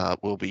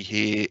will be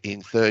here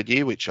in third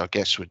year, which I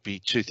guess would be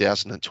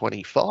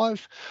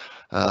 2025,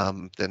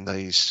 then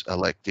these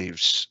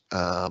electives,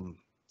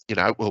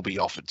 will be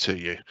offered to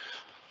you.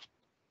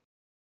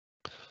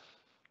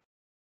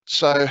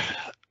 So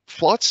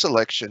flight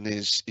selection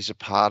is a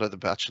part of the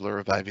Bachelor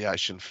of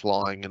Aviation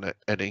Flying, and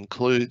it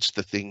includes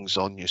the things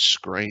on your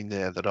screen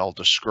there that I'll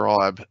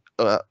describe.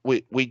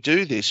 We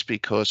do this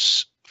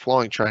because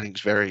flying training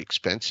is very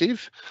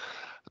expensive,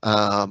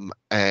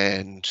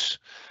 and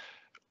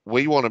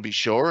we want to be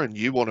sure, and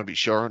you want to be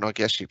sure, and I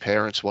guess your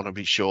parents want to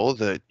be sure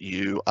that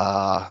you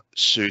are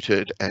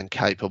suited and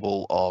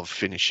capable of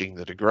finishing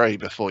the degree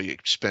before you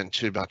spend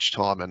too much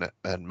time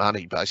and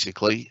money,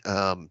 basically,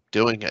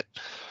 doing it.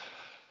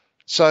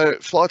 So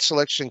flight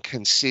selection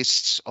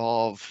consists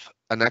of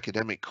an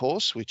academic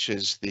course, which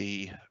is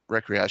the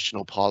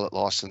recreational pilot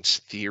license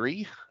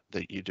theory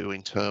that you do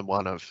in term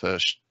 1 of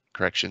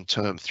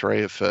term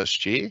 3 of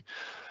first year.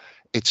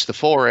 It's the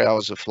 4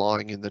 hours of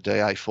flying in the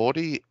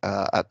DA40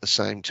 at the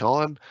same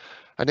time,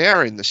 an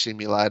hour in the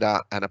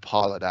simulator, and a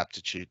pilot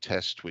aptitude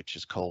test, which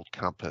is called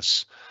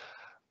Compass.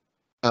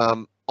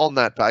 On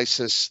that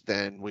basis,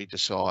 then we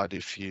decide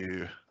if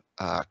you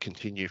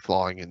continue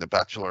flying in the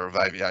Bachelor of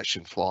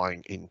Aviation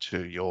flying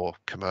into your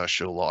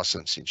commercial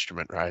license,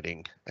 instrument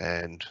rating,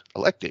 and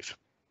elective.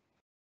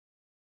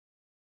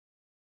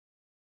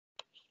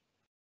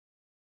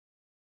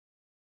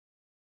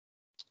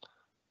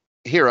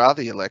 Here are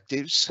the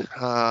electives.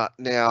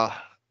 Now,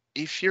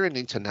 if you're an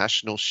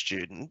international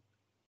student,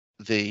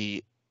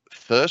 the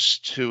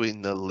first two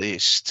in the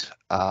list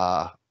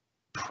are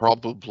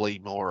probably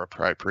more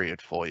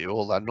appropriate for you,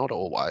 although not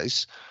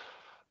always.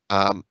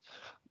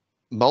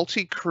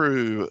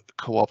 Multi-crew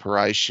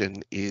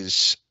cooperation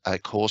is a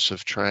course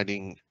of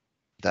training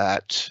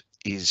that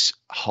is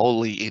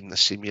wholly in the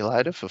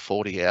simulator for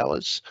 40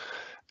 hours.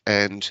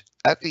 And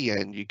at the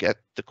end, you get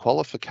the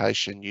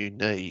qualification you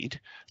need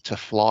to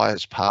fly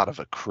as part of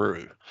a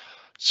crew.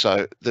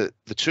 So the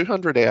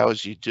 200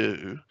 hours you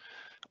do,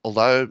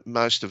 although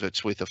most of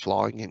it's with a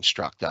flying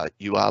instructor,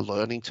 you are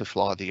learning to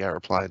fly the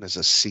aeroplane as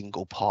a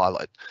single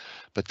pilot,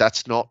 but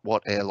that's not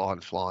what airline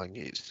flying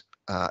is.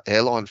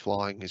 Airline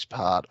flying is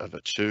part of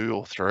a 2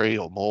 or 3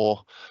 or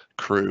more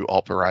crew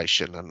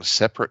operation, and a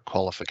separate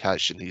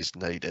qualification is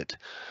needed.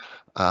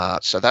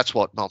 So that's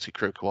what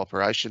multi-crew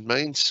cooperation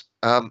means.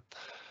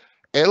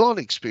 Airline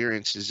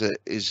experience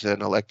is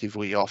an elective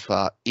we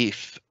offer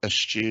if a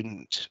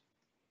student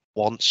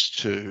wants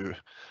to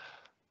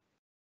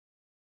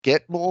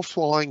get more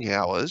flying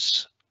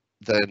hours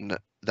than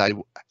they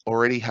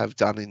already have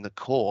done in the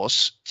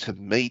course to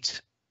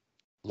meet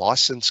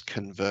license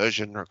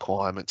conversion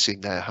requirements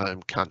in their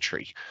home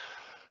country.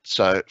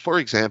 So, for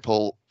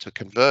example, to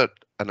convert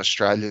an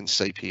Australian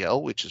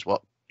CPL, which is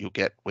what you'll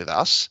get with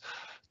us,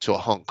 to a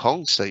Hong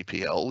Kong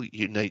CPL,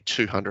 you need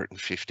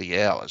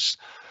 250 hours.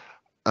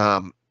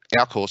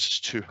 Our course is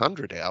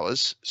 200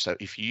 hours. So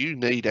if you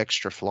need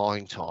extra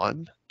flying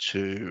time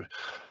to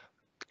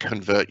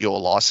convert your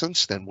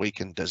license, then we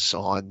can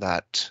design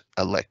that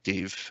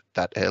elective,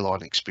 that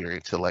airline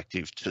experience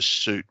elective, to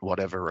suit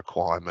whatever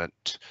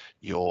requirement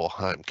your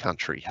home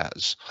country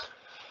has.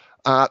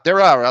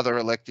 There are other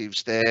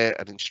electives there,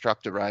 an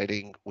instructor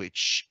rating,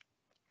 which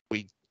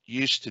we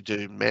used to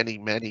do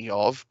many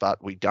of,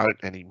 but we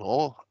don't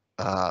anymore.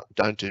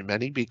 Don't do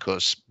many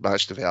because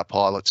most of our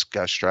pilots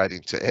go straight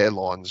into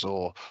airlines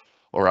or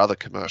other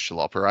commercial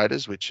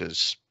operators, which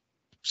is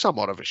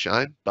somewhat of a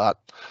shame. But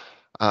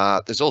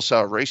there's also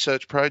a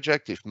research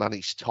project. If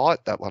money's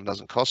tight, that one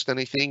doesn't cost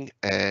anything.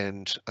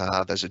 And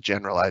there's a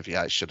general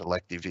aviation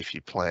elective if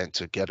you plan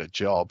to get a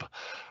job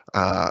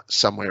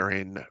somewhere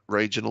in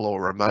regional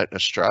or remote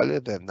Australia,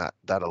 then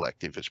that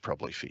elective is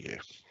probably for you.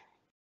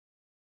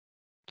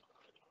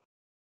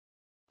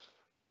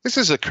 This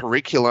is a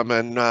curriculum,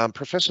 and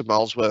Professor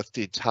Molesworth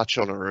did touch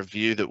on a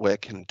review that we're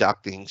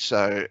conducting.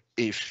 So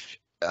if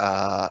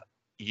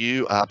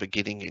you are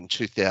beginning in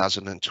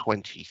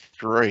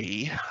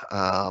 2023,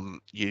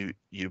 you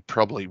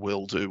probably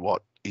will do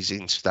what is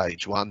in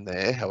stage 1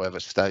 there. However,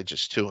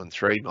 stages 2 and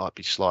 3 might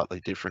be slightly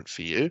different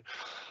for you.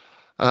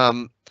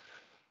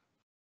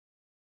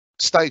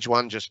 Stage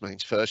 1 just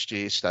means first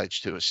year,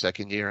 stage 2 is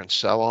second year, and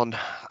so on.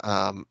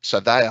 So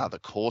they are the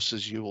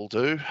courses you will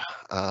do.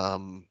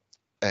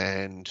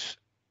 And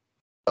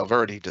I've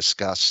already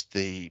discussed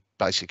the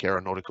basic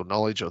aeronautical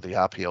knowledge, or the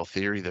RPL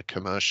theory, the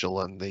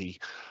commercial and the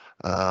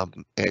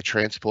air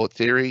transport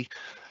theory.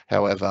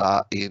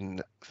 However,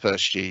 in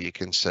first year, you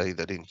can see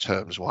that in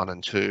terms 1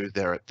 and 2,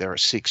 there are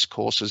 6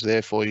 courses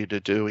there for you to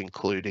do,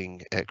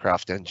 including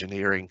aircraft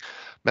engineering,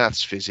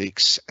 maths,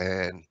 physics,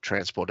 and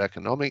transport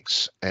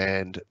economics.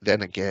 And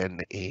then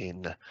again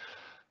in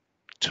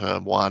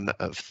term 1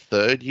 of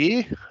third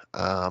year,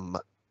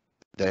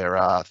 there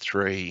are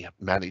 3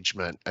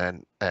 management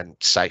and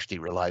safety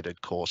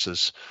related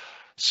courses.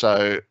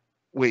 So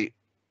we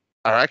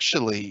are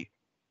actually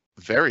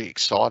very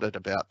excited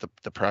about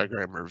the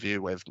program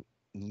review. We've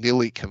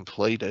nearly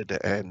completed,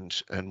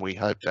 and we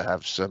hope to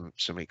have some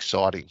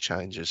exciting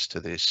changes to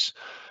this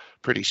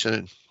pretty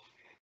soon.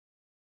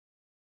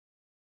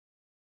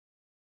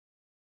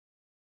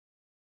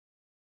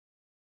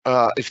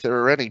 If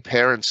there are any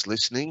parents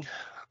listening,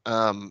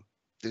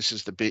 this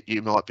is the bit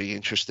you might be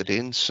interested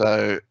in.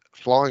 So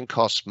flying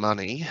costs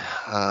money.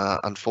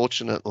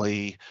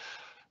 Unfortunately,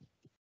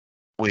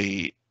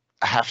 we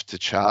have to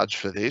charge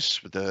for this.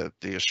 The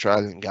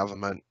Australian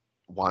government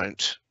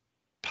won't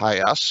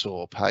pay us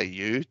or pay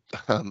you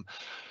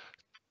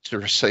to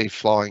receive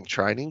flying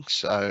training.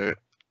 So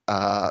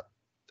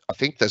I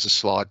think there's a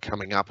slide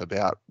coming up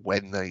about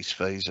when these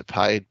fees are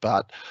paid,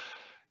 but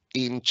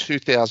in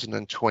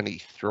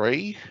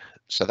 2023,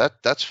 so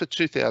that's for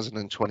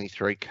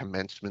 2023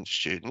 commencement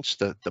students.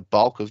 The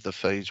bulk of the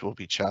fees will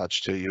be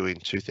charged to you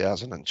in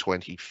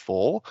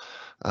 2024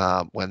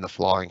 when the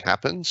flying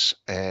happens,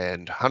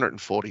 and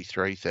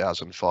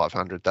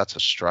 143,500, that's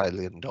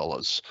Australian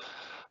dollars.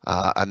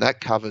 And that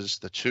covers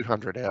the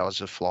 200 hours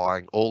of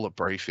flying, all the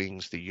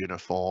briefings, the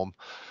uniform,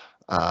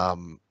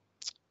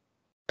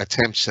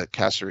 attempts at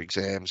CASA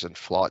exams and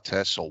flight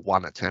tests, or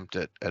one attempt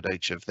at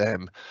each of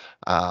them,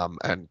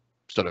 and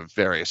sort of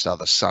various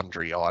other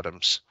sundry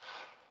items.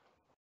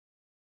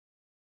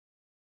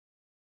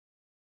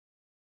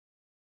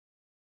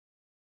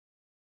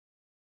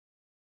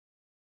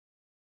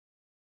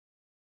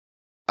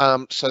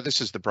 So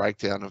this is the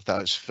breakdown of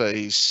those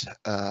fees.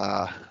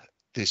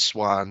 This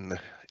one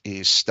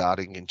is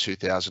starting in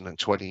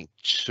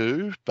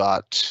 2022,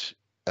 but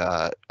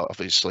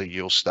obviously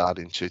you'll start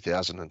in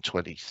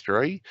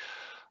 2023.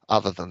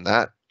 Other than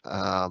that,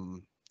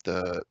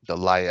 the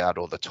layout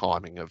or the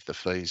timing of the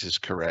fees is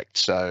correct.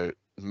 So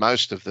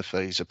most of the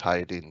fees are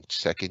paid in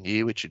second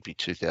year, which would be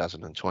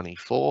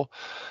 2024,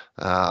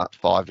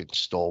 5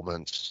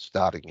 instalments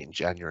starting in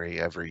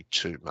January every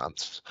 2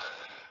 months.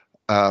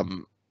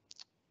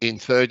 In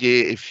third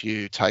year, if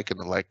you take an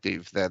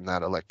elective, then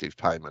that elective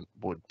payment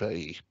would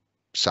be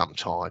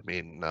sometime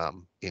in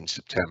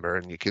September,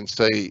 and you can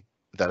see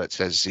that it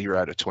says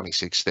 0 to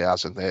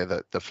 26,000 there.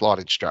 That the flight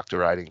instructor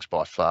rating is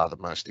by far the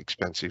most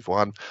expensive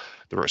one.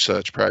 The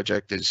research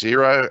project is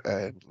 0,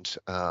 and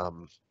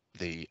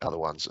the other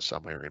ones are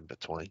somewhere in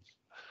between.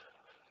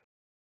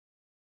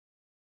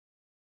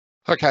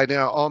 Okay,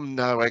 now I'm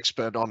no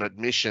expert on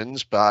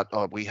admissions, but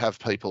we have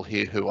people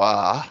here who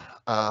are.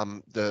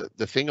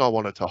 The thing I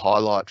wanted to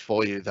highlight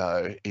for you,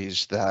 though,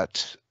 is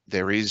that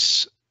there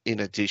is, in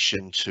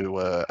addition to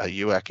a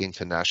UAC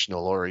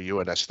International or a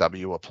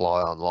UNSW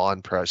Apply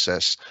Online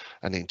process,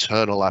 an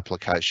internal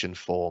application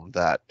form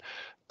that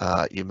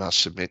you must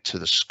submit to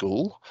the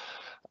school.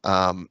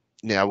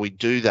 Now, we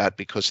do that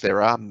because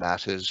there are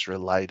matters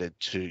related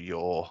to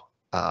your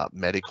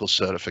medical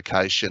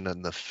certification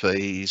and the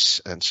fees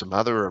and some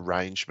other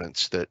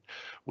arrangements that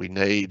we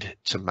need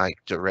to make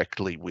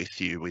directly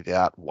with you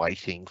without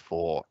waiting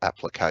for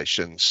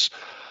applications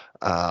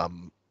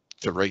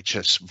to reach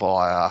us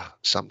via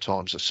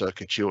sometimes a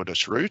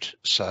circuitous route.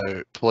 So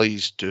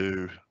please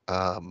do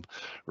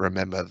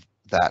remember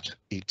that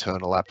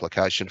internal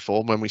application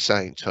form. When we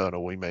say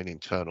internal, we mean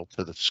internal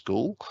to the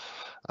school.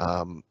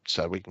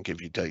 So we can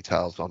give you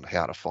details on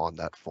how to find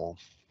that form.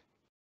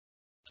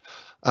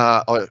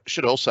 I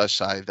should also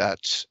say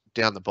that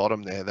down the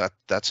bottom there,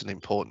 that's an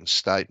important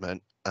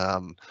statement.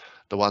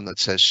 The one that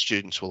says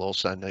students will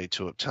also need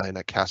to obtain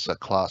a CASA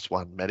Class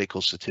 1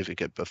 medical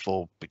certificate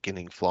before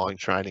beginning flying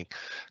training.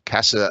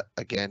 CASA,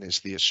 again,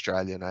 is the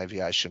Australian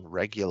Aviation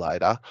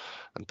Regulator,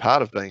 and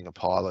part of being a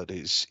pilot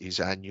is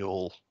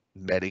annual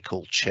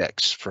medical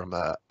checks from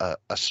a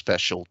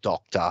special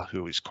doctor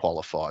who is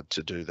qualified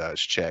to do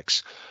those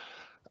checks.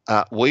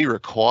 We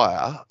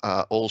require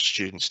all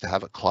students to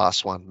have a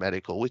Class 1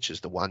 medical, which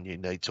is the one you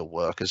need to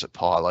work as a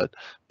pilot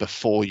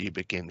before you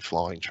begin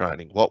flying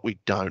training. What we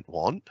don't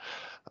want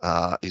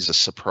is a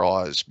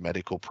surprise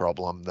medical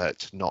problem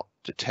that's not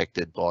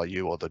detected by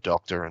you or the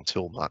doctor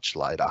until much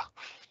later.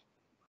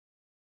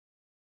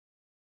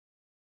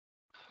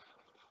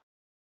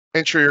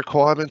 Entry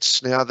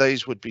requirements. Now,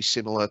 these would be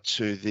similar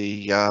to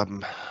the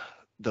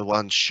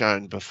ones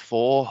shown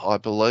before, I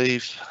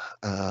believe,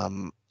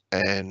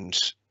 and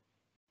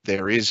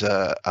there is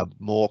a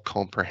more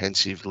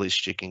comprehensive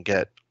list you can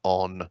get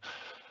on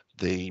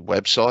the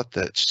website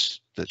that's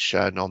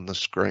shown on the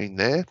screen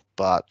there.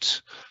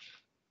 But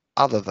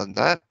other than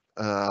that,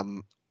 I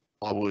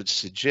would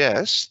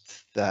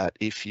suggest that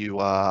if you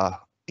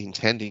are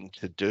intending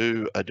to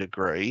do a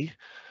degree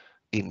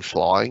in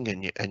flying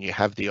and you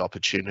have the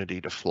opportunity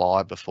to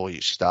fly before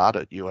you start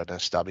at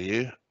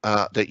UNSW,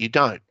 that you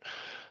don't.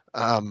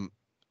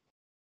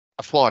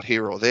 A flight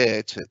here or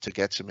there to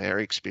get some air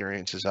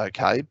experience is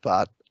okay,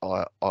 but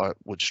I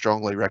would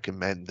strongly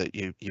recommend that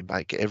you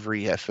make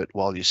every effort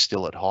while you're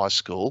still at high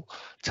school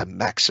to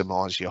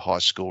maximise your high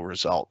school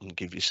result and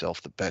give yourself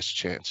the best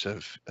chance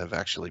of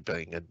actually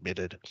being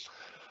admitted.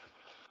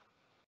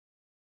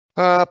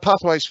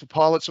 Pathways for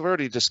pilots. I've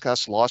already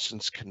discussed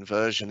licence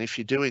conversion. If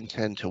you do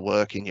intend to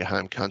work in your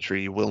home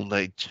country, you will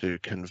need to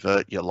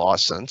convert your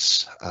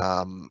licence.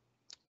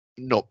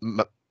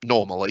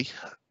 Normally,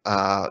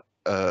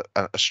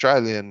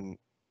 Australian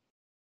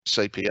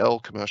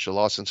CPL, commercial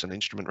license and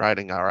instrument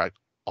rating, are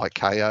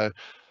ICAO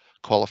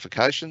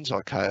qualifications.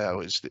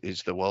 ICAO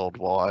is the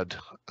worldwide,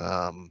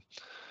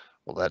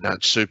 well, they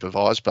don't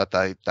supervise, but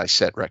they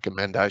set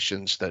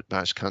recommendations that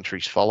most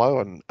countries follow,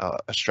 and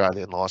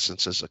Australian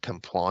licenses are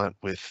compliant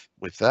with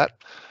that.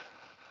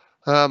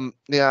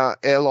 Now,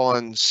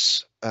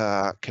 airlines,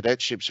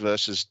 cadetships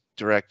versus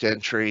direct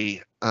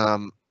entry.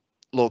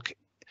 Look,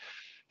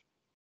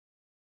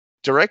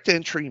 direct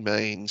entry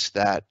means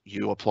that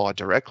you apply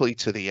directly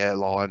to the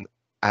airline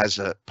as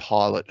a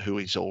pilot who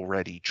is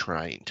already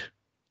trained.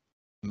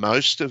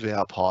 Most of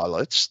our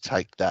pilots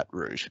take that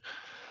route.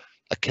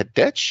 A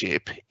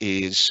cadetship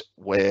is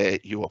where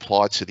you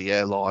apply to the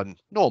airline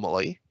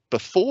normally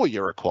before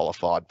you're a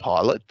qualified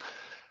pilot.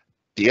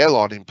 The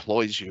airline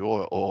employs you,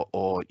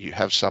 or you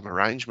have some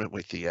arrangement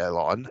with the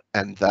airline,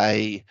 and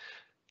they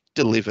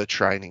deliver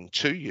training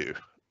to you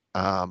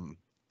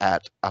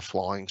at a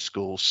flying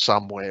school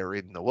somewhere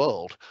in the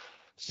world.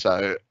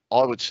 So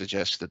I would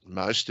suggest that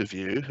most of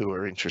you who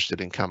are interested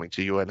in coming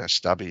to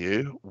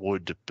UNSW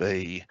would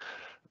be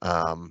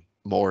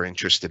more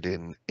interested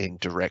in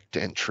direct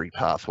entry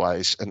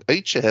pathways, and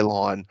each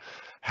airline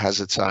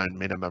has its own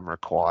minimum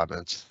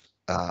requirements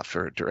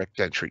for a direct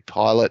entry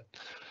pilot,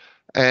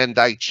 and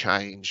they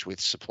change with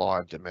supply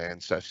and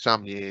demand. So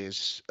some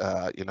years,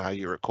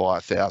 you require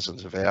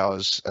thousands of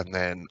hours, and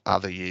then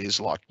other years,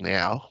 like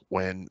now,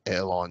 when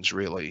airlines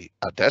really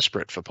are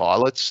desperate for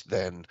pilots,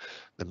 then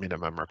the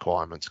minimum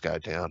requirements go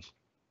down.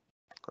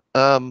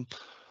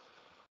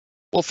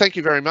 Well, thank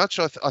you very much.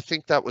 I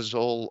think that was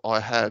all I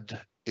had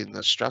in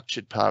the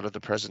structured part of the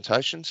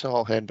presentation. So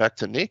I'll hand back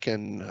to Nick,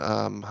 and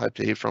hope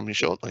to hear from you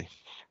shortly.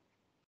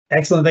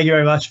 Excellent. Thank you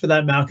very much for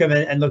that, Malcolm.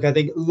 And look, I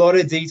think a lot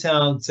of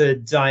detail to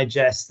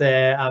digest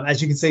there.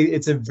 As you can see,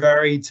 it's a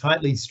very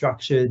tightly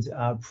structured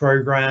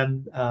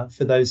program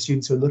for those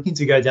students who are looking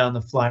to go down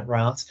the flight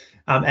route.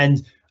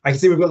 And I can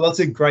see we've got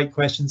lots of great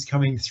questions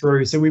coming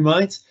through. So we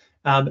might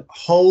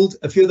hold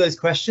a few of those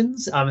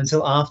questions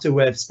until after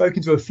we've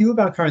spoken to a few of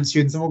our current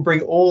students, and we'll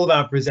bring all of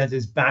our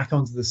presenters back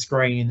onto the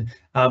screen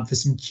for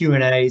some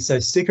Q&A, so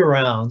stick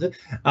around.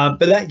 But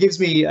that gives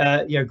me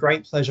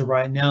great pleasure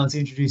right now to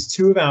introduce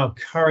two of our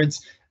current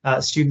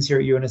students here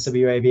at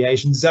UNSW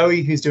Aviation,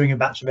 Zoe, who's doing a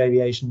Bachelor of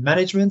Aviation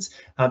Management,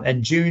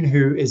 and June,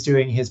 who is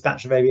doing his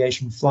Bachelor of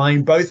Aviation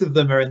Flying. Both of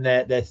them are in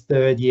their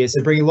third year,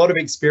 so bring a lot of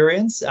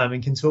experience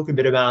and can talk a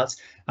bit about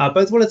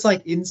both what it's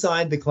like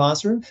inside the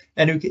classroom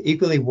and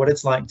equally what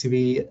it's like to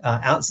be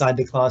outside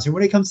the classroom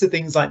when it comes to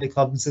things like the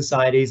club and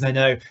societies. I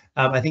know,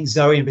 I think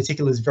Zoe in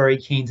particular is very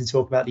keen to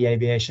talk about the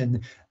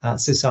Aviation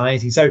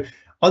Society. So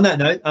on that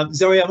note,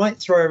 Zoe, I might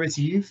throw over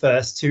to you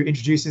first to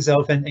introduce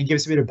yourself and give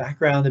us a bit of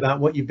background about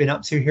what you've been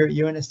up to here at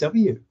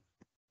UNSW.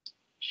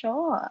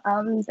 Sure.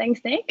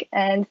 Thanks, Nick,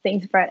 and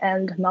thanks, Brett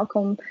and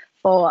Malcolm,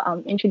 for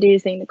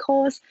introducing the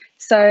course.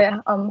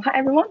 So hi,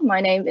 everyone.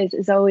 My name is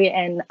Zoe,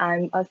 and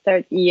I'm a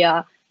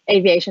third-year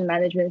aviation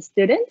management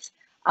student.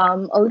 A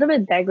little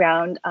bit of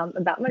background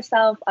about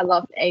myself. I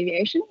love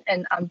aviation,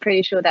 and I'm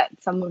pretty sure that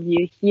some of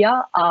you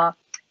here are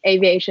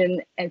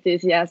aviation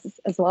enthusiasts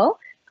as well.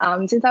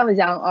 Since I was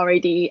young, I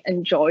already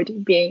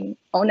enjoyed being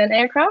on an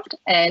aircraft,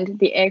 and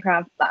the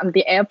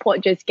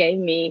airport just gave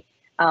me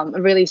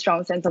a really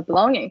strong sense of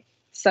belonging.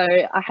 So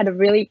I had a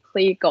really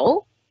clear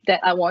goal that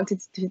I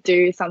wanted to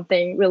do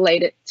something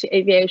related to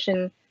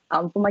aviation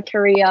for my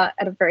career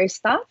at the very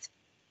start.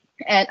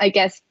 And I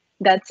guess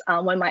that's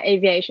when my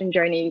aviation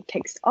journey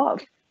kicks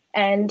off.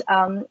 And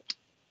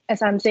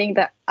as I'm saying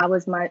that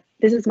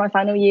this is my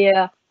final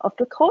year of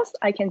the course,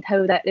 I can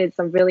tell that it's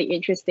a really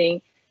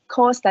interesting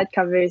course that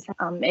covers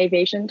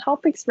aviation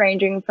topics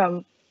ranging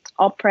from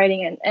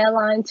operating an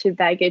airline to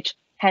baggage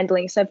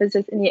handling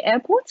services in the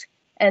airport.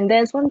 And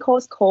there's one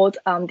course called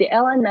the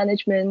Airline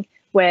Management,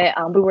 where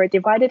we were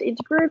divided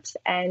into groups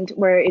and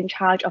we're in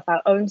charge of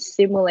our own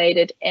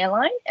simulated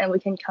airline, and we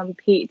can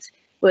compete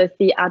with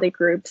the other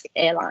group's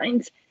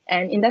airlines.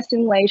 And in that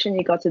simulation,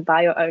 you got to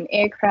buy your own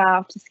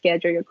aircraft,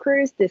 schedule your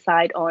cruise,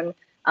 decide on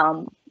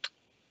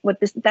what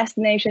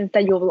destinations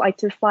that you would like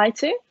to fly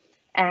to.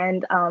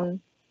 And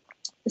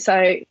so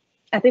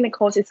I think the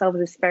course itself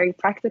is very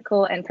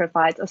practical and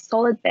provides a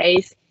solid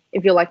base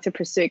if you like to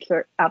pursue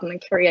a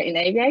career in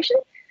aviation.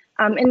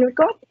 In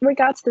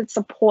regards to the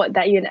support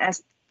that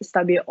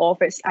UNSW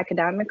offers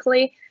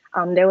academically,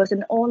 there was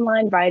an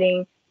online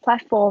writing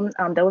platform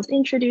that was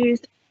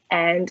introduced,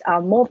 and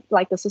more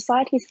like the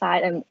society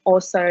side, and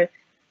also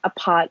a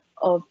part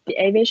of the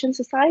Aviation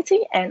Society,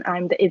 and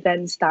I'm the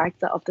events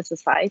director of the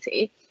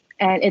society.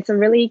 And it's a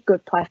really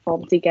good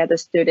platform to gather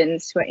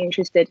students who are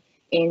interested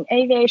in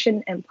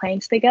aviation and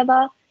planes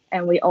together.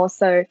 And we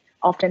also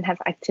often have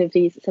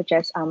activities such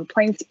as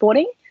plane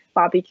sporting,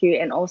 barbecue,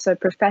 and also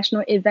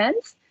professional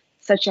events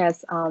such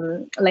as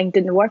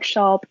LinkedIn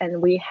workshop.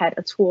 And we had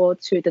a tour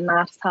to the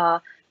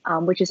NAFTA,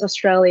 which is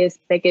Australia's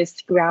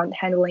biggest ground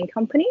handling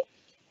company.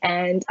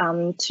 And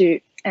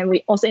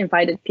we also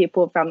invited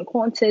people from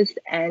Qantas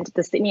and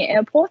the Sydney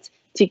airport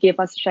to give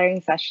us a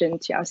sharing session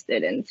to our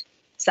students.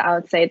 So I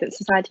would say that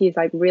society is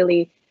like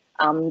really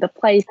the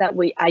place that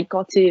I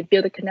got to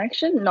build a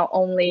connection, not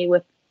only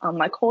with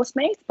my course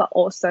mates, but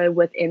also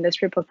with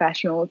industry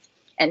professionals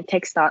and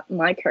kickstart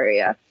my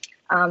career.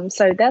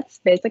 So that's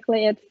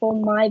basically it for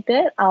my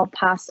bit. I'll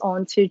pass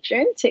on to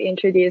June to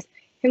introduce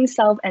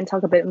himself and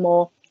talk a bit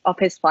more of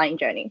his flying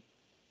journey.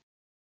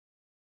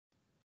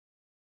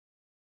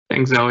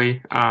 Thanks,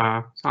 Zoe.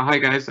 So hi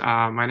guys,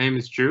 my name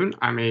is June.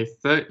 I'm a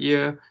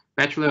third-year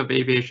Bachelor of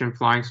Aviation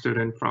flying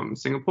student from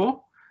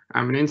Singapore.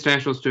 I'm an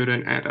international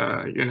student at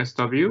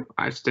UNSW.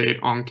 I stayed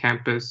on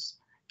campus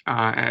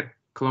at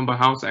Colombo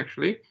House,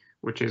 actually,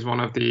 which is one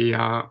of the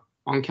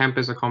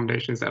on-campus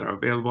accommodations that are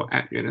available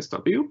at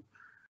UNSW.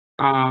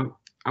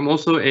 I'm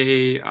also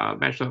a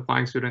Bachelor of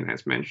Flying student,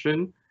 as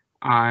mentioned.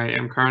 I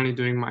am currently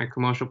doing my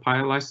commercial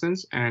pilot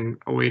license and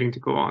awaiting to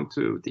go on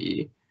to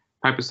the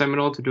Piper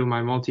Seminole to do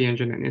my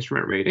multi-engine and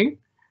instrument rating.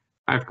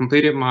 I've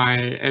completed my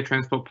air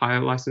transport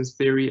pilot license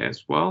theory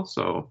as well,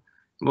 so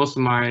most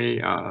of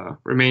my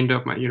remainder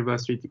of my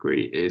university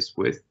degree is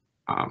with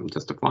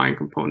just the flying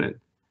component.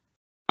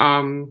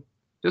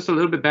 Just a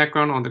little bit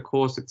background on the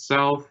course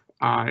itself.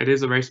 It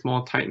is a very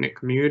small, tight-knit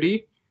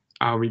community.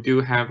 We do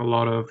have a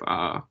lot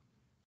of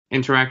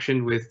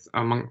interaction with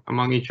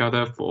among each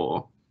other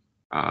for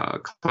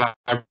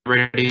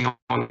collaborating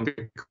on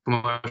the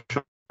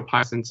commercial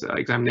license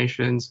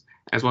examinations,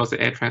 as well as the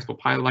air transport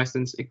pilot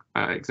license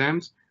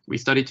exams. We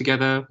study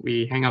together,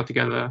 we hang out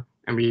together,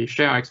 and we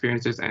share our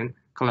experiences and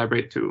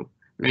collaborate to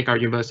make our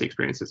university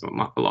experiences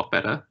a lot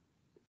better.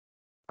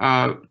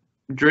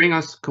 During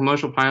our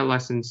commercial pilot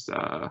license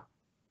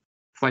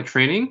flight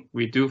training,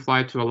 we do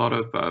fly to a lot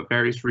of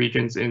various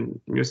regions in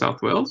New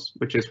South Wales,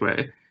 which is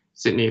where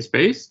Sydney is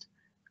based.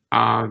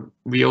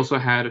 We also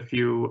had a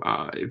few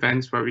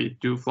events where we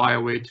do fly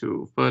away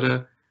to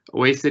further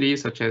away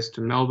cities, such as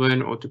to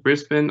Melbourne or to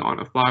Brisbane on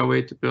a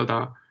flyaway to build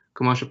our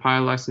commercial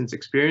pilot license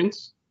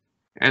experience,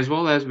 as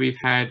well as we've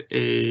had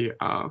a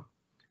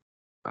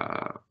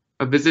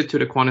visit to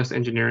the Qantas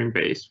engineering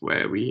base,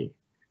 where we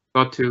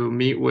got to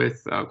meet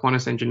with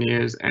Qantas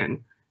engineers and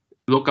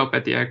look up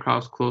at the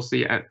aircraft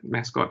closely at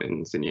Mascot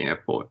and Sydney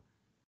Airport.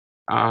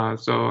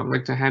 So I'd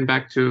like to hand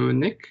back to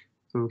Nick,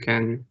 who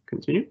can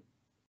continue.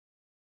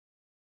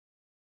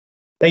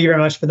 Thank you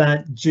very much for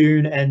that,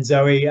 June and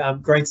Zoe.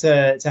 Great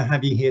to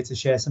have you here to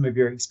share some of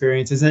your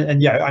experiences.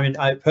 And yeah, I mean,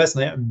 I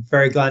personally, I'm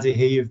very glad to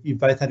hear you've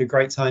both had a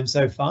great time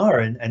so far,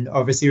 and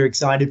obviously you're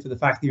excited for the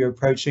fact that you're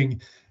approaching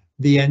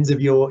the ends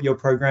of your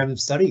program of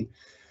study.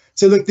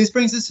 So look, this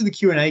brings us to the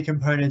Q&A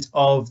component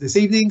of this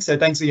evening. So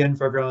thanks again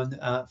for everyone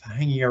for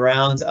hanging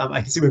around.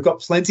 I can see we've got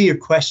plenty of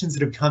questions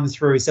that have come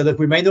through. So look,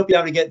 we may not be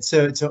able to get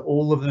to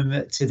all of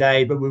them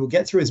today, but we will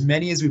get through as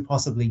many as we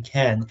possibly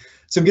can.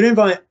 So I'm going to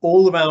invite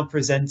all of our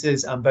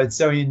presenters, both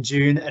Zoe and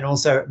June, and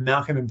also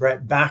Malcolm and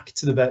Brett, back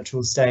to the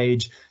virtual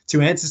stage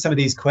to answer some of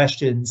these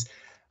questions.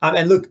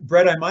 And look,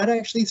 Brett, I might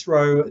actually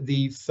throw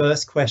the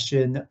first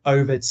question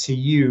over to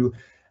you.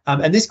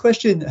 And this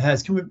question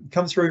has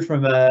come through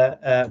from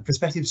a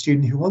prospective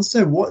student who wants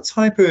to know what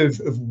type of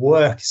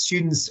work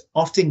students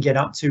often get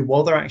up to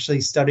while they're actually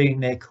studying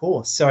their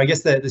course. So I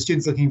guess the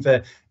student's looking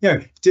for, you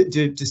know,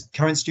 do just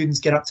current students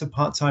get up to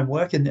part-time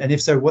work? And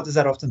if so, what does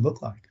that often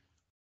look like?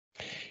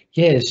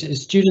 Yes,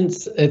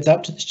 students, it's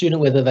up to the student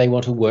whether they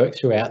want to work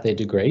throughout their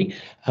degree.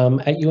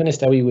 At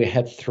UNSW, we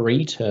have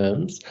 3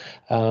 terms.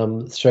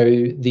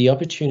 So the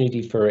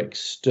opportunity for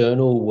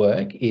external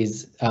work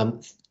is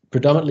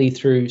predominantly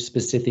through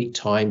specific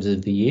times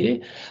of the year,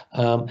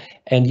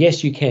 and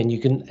yes, you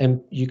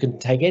can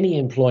take any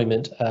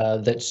employment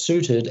that's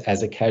suited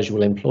as a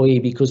casual employee,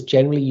 because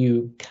generally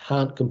you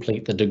can't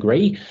complete the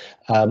degree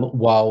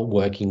while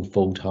working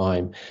full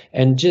time.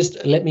 And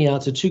just let me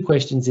answer 2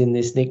 questions in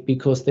this, Nick,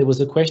 because there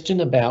was a question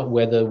about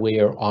whether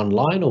we're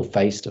online or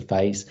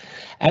face-to-face.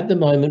 At the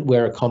moment,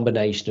 we're a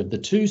combination of the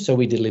 2, so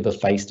we deliver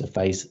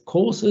face-to-face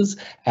courses,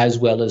 as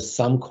well as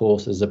some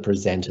courses are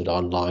presented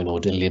online or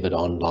delivered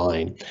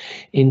online.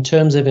 In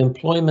terms of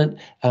employment,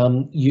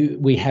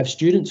 we have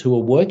students who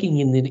are working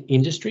in the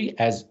industry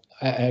as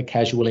a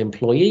casual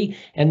employee,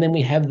 and then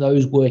we have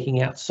those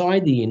working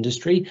outside the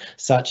industry,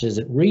 such as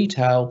at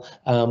retail,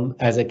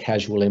 as a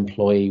casual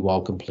employee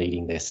while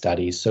completing their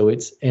studies. So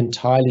it's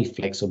entirely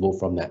flexible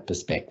from that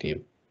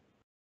perspective.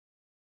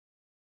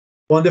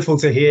 Wonderful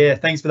to hear.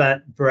 Thanks for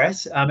that,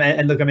 Brett.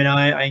 And look, I mean,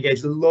 I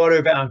engage a lot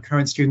of our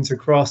current students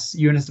across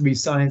UNSW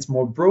science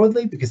more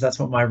broadly, because that's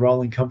what my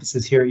role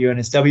encompasses here at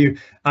UNSW.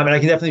 And I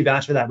can definitely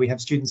vouch for that. We have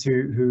students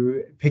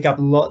who pick up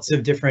lots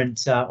of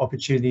different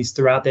opportunities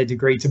throughout their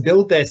degree to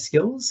build their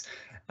skills,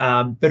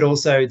 but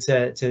also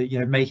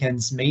to make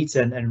ends meet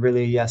and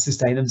really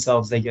sustain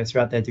themselves as they go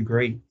throughout their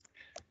degree.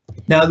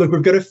 Now, look,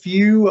 we've got a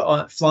few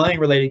flying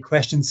related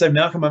questions. So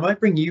Malcolm, I might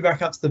bring you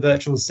back up to the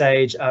virtual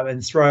stage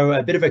and throw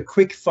a bit of a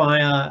quick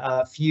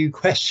fire few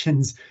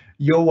questions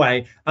your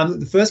way.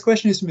 The first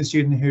question is from a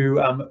student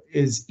who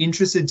is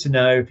interested to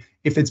know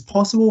if it's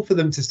possible for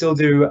them to still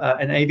do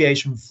an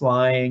aviation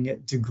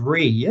flying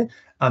degree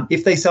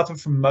if they suffer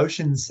from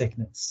motion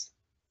sickness.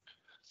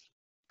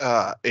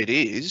 It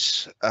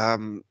is.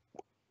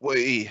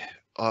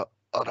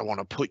 I don't want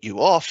to put you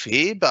off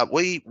here, but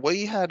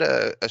we had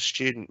a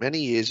student many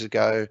years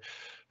ago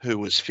who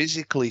was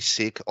physically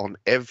sick on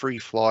every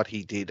flight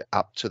he did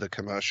up to the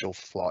commercial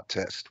flight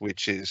test,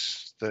 which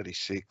is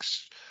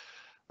 36,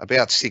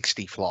 about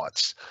 60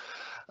 flights.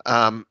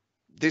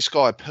 This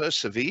guy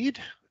persevered,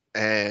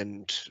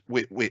 and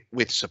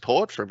with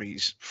support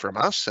from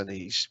us and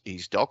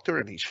his doctor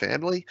and his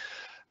family,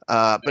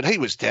 but he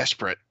was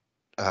desperate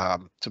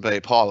to be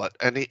a pilot,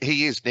 and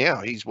he is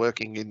now. He's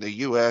working in the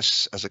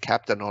US as a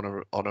captain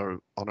on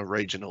a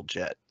regional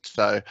jet.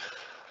 So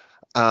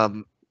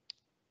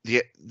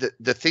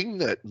the thing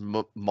that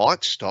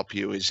might stop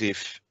you is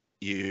if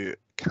you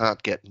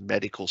can't get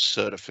medical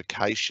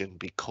certification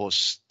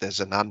because there's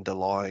an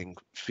underlying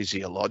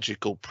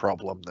physiological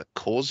problem that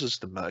causes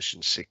the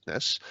motion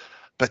sickness.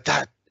 But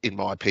that, in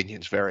my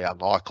opinion, is very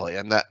unlikely,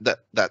 and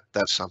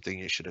that's something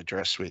you should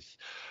address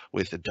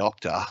with the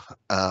doctor.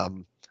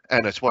 And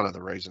it's one of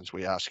the reasons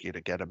we ask you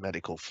to get a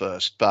medical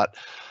first. But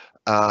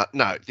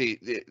no,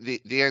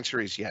 the answer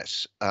is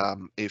yes.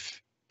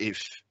 If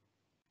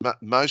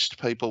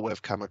most people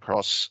we've come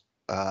across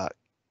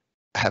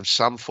have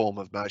some form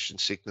of motion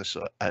sickness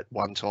at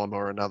one time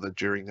or another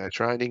during their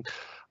training,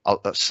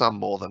 some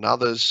more than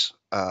others,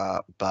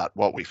 but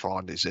what we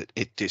find is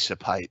it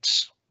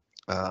dissipates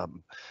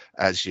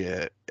as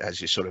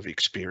you sort of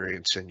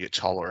experience and your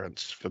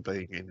tolerance for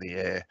being in the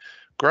air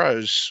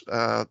grows,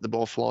 the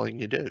more flying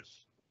you do.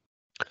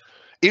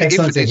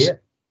 Excellent to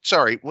hear.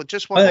 Sorry, well,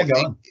 just one more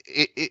thing.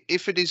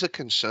 If it is a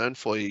concern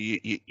for you,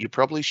 you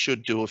probably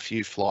should do a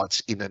few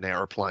flights in an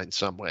aeroplane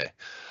somewhere,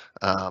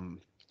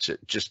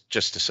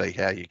 just to see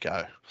how you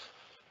go.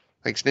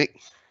 Thanks, Nick.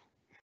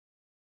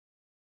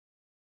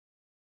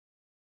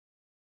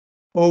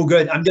 All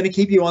good. I'm going to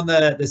keep you on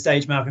the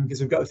stage, Malcolm,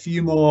 because we've got a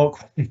few more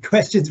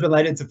questions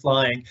related to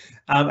flying.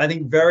 I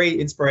think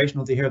very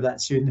inspirational to hear of that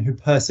student who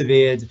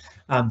persevered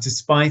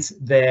despite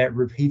their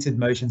repeated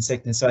motion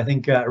sickness. So I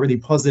think a really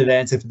positive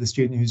answer for the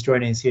student who's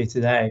joining us here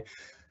today.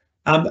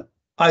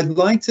 I'd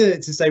like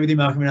to stay with you,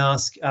 Malcolm, and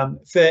ask,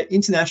 for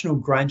international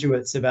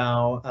graduates of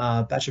our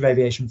Bachelor of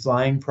Aviation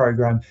Flying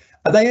program,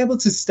 are they able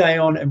to stay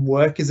on and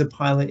work as a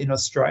pilot in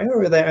Australia,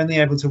 or are they only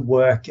able to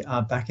work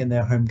back in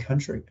their home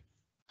country?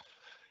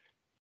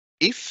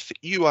 If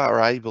you are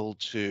able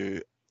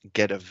to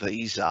get a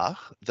visa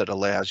that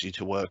allows you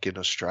to work in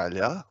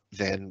Australia,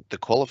 then the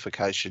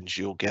qualifications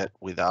you'll get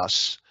with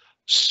us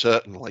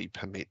certainly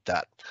permit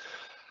that.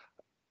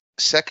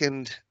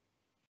 Second,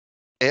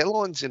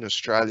 airlines in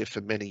Australia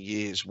for many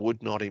years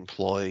would not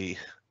employ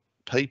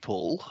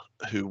people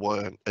who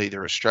weren't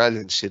either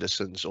Australian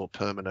citizens or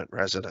permanent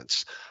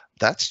residents.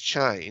 That's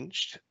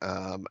changed,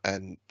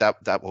 and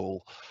that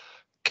will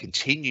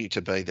continue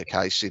to be the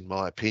case, in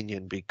my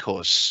opinion,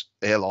 because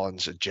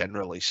airlines are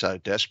generally so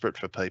desperate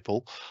for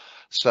people.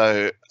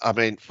 So, I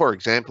mean, for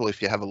example,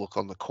 if you have a look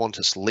on the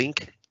Qantas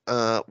Link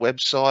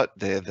website,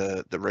 they're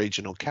the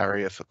regional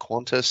carrier for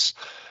Qantas.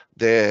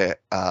 Their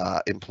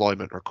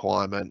employment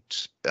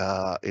requirement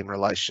in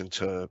relation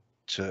to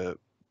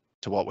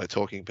what we're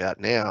talking about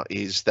now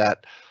is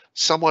that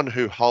someone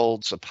who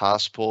holds a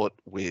passport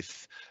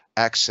with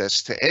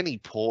access to any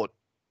port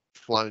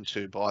flown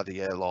to by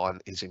the airline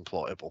is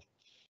employable.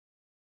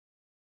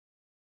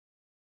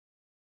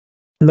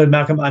 Look,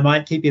 Malcolm, I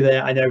might keep you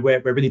there. I know we're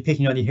really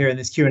picking on you here in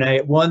this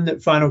Q&A. One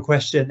final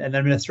question, and then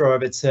I'm going to throw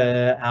over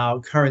to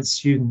our current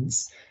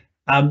students.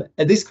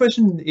 This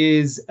question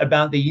is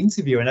about the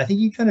interview, and I think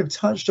you kind of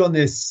touched on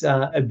this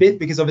a bit,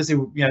 because obviously,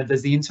 you know,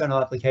 there's the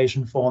internal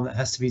application form that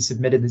has to be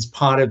submitted as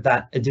part of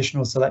that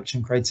additional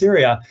selection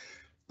criteria.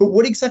 But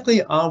what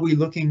exactly are we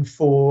looking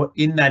for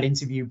in that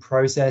interview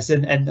process?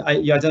 And I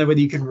don't know whether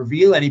you can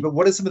reveal any, but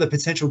what are some of the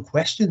potential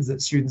questions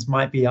that students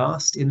might be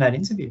asked in that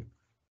interview?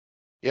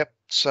 Yep.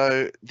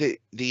 So the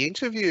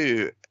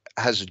interview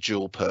has a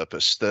dual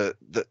purpose. The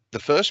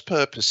first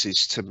purpose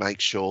is to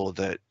make sure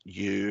that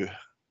you,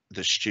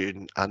 the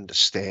student,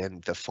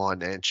 understand the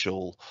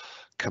financial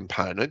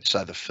component,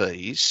 so the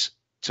fees,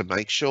 to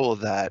make sure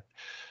that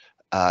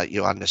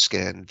you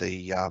understand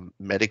the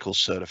medical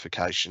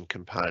certification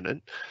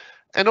component,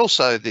 and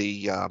also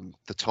the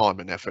time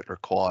and effort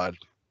required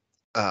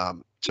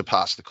to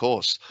pass the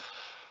course.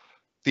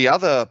 The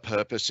other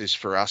purpose is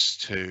for us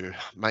to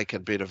make a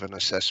bit of an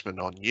assessment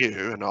on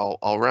you, and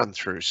I'll run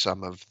through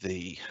some of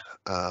the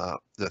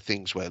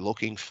things we're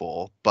looking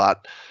for.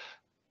 But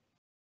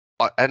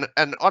I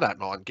don't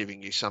mind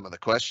giving you some of the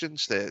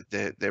questions.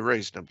 They're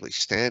reasonably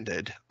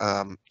standard.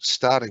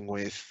 Starting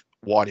with,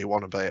 why do you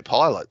want to be a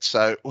pilot?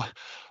 So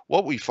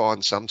what we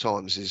find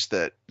sometimes is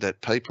that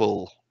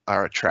people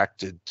are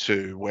attracted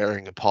to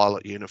wearing a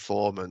pilot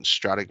uniform and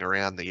strutting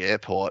around the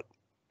airport,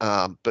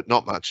 but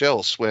not much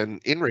else, when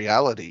in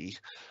reality,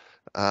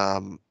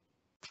 flying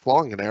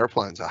an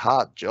airplane's a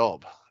hard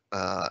job,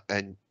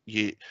 and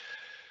you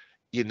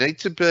need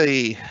to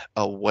be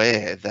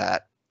aware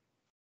that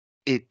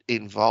it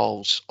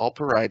involves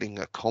operating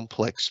a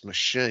complex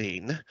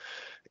machine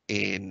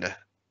in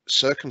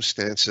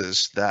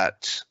circumstances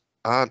that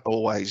aren't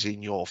always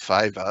in your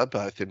favour,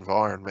 both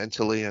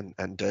environmentally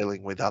and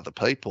dealing with other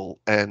people.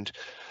 And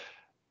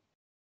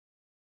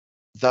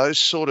those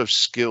sort of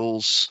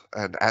skills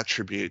and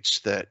attributes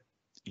that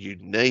you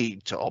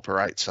need to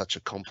operate such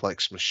a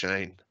complex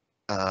machine,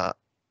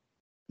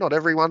 not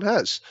everyone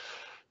has.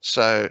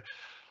 So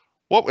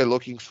what we're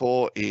looking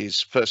for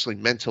is, firstly,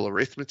 mental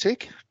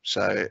arithmetic.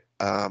 So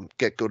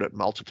get good at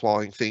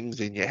multiplying things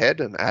in your head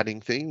and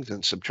adding things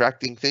and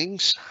subtracting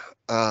things.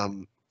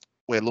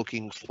 We're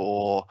looking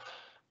for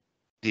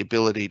the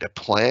ability to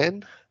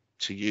plan,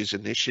 to use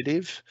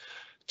initiative,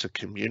 to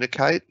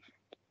communicate,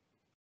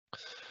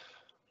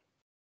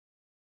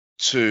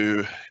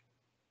 to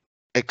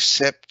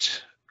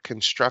accept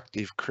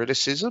constructive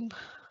criticism,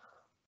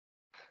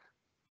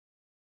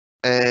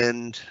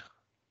 and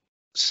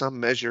some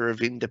measure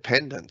of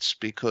independence,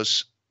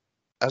 because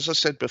as I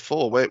said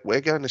before,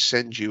 we're going to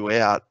send you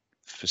out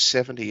for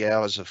 70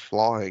 hours of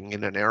flying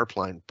in an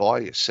airplane by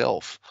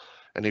yourself.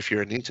 And if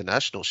you're an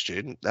international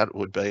student, that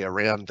would be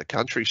around the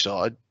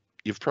countryside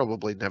you've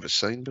probably never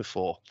seen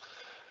before.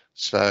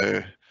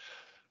 So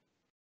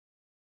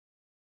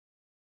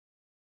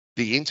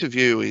the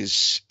interview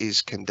is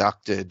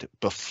conducted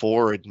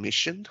before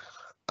admission.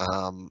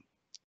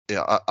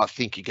 Yeah, I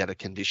think you get a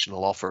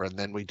conditional offer and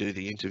then we do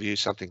the interview,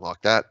 something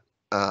like that.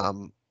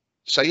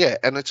 So yeah,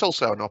 and it's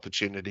also an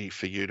opportunity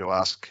for you to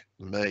ask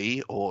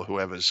me or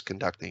whoever's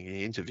conducting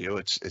the interview.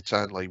 It's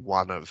only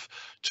one of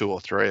 2 or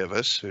 3 of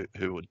us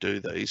who would do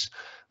these.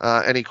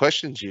 Any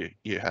questions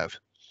you have?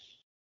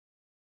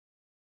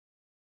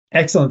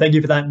 Excellent. Thank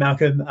you for that,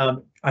 Malcolm.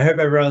 I hope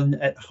everyone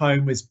at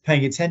home was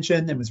paying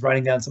attention and was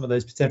writing down some of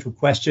those potential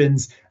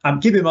questions.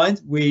 Keep in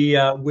mind, we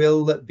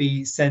will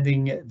be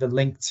sending the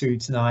link to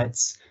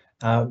tonight's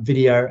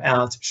video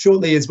out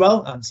shortly as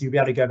well. So you'll be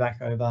able to go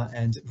back over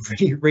and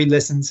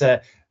re-listen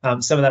to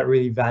some of that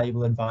really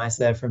valuable advice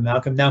there from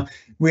Malcolm. Now,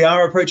 we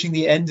are approaching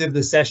the end of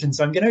the session,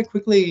 so I'm going to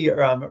quickly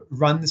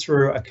run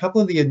through a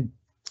couple of the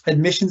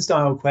admission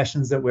style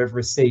questions that we've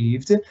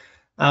received.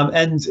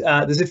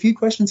 There's a few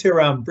questions here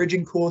around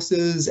bridging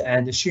courses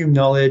and assumed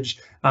knowledge.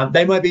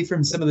 They might be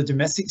from some of the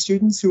domestic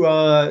students who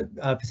are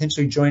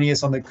potentially joining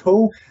us on the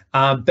call,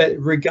 but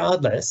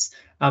regardless,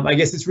 I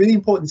guess it's really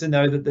important to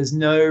know that there's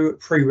no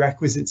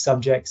prerequisite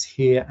subjects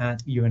here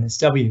at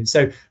UNSW.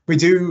 So we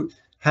do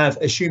have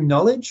assumed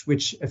knowledge,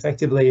 which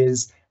effectively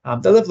is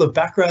the level of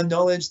background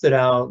knowledge that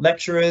our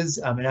lecturers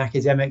and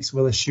academics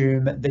will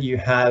assume that you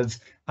have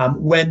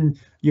when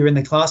you're in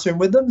the classroom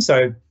with them.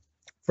 So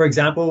for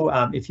example,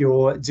 if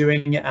you're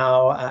doing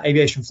our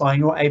aviation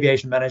flying or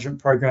aviation management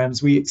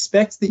programs, we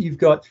expect that you've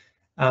got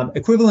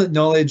equivalent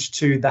knowledge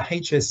to the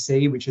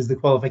HSC, which is the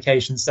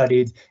qualification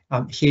studied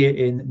here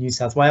in New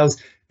South Wales,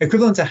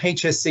 equivalent to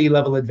HSC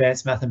level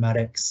advanced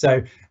mathematics.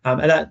 So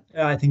and that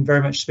I think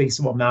very much speaks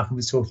to what Malcolm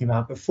was talking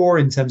about before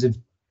in terms of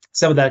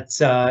some of that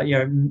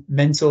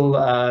mental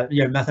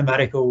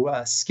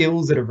mathematical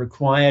skills that are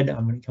required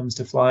when it comes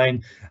to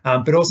flying,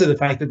 but also the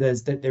fact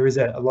that there is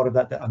a lot of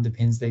that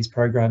underpins these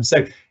programs.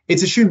 So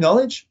it's assumed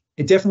knowledge.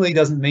 It definitely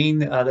doesn't mean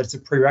that it's a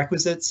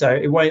prerequisite, so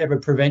it won't ever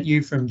prevent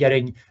you from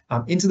getting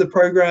into the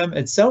program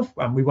itself.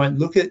 We won't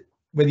look at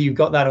whether you've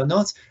got that or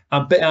not,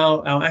 but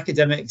our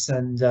academics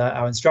and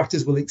our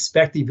instructors will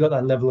expect that you've got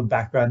that level of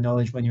background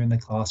knowledge when you're in the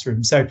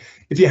classroom. So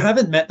if you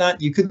haven't met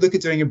that, you could look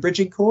at doing a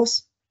bridging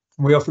course.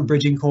 We offer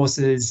bridging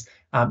courses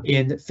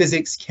in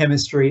physics,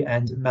 chemistry,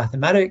 and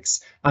mathematics.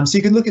 So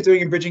you can look at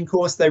doing a bridging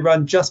course. They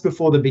run just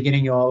before the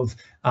beginning of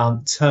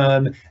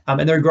term,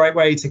 and they're a great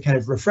way to kind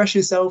of refresh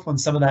yourself on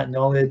some of that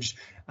knowledge,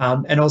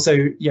 and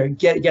also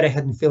get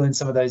ahead and fill in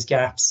some of those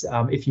gaps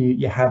if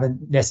you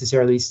haven't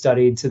necessarily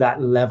studied to that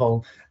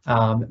level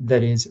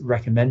that is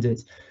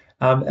recommended.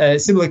 A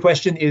similar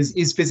question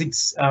is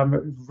physics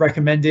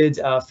recommended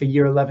for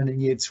year 11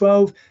 and year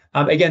 12?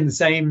 Again, the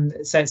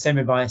same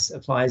advice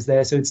applies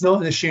there. So it's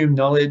not an assumed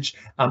knowledge.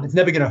 It's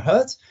never going to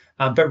hurt.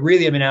 But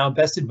really, I mean, our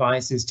best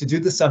advice is to do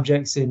the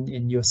subjects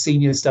in your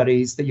senior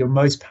studies that you're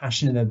most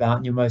passionate about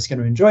and you're most going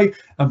to enjoy,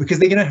 because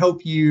they're going to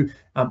help you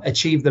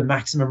achieve the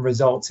maximum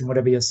results in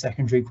whatever your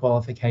secondary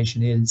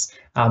qualification is.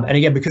 And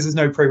again, because there's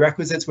no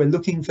prerequisites, we're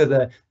looking for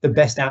the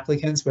best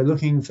applicants. We're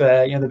looking for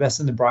the best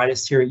and the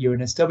brightest here at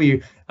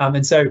UNSW.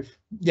 And so,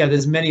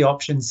 there's many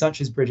options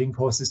such as bridging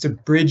courses to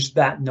bridge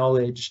that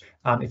knowledge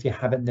if you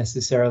haven't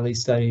necessarily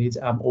studied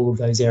all of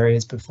those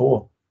areas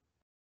before.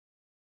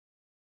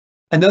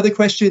 Another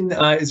question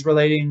is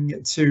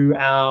relating to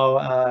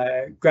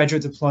our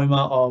graduate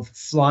diploma of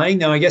flying.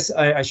 Now, I guess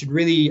I should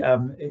really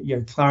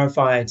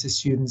clarify to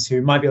students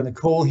who might be on the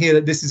call here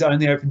that this is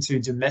only open to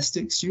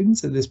domestic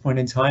students at this point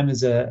in time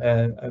as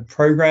a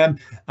program.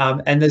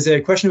 And there's a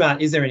question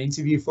about, is there an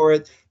interview for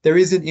it? There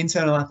is an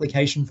internal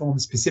application form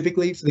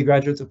specifically for the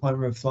graduate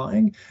diploma of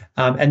flying,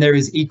 and there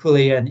is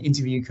equally an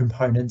interview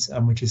component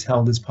which is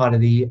held as part of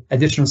the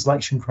additional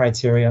selection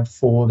criteria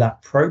for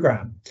that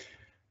program.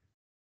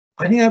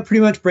 I think that pretty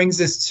much brings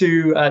us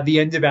to the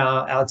end of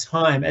our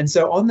time. And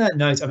so on that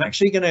note, I'm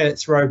actually going to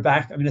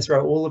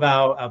throw all of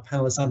our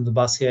panelists under the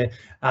bus here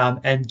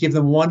and give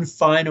them one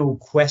final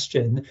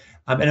question.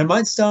 And I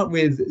might start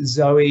with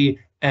Zoe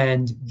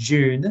and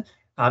June,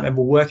 and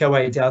we'll work our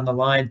way down the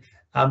line.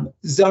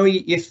 Zoe,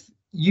 if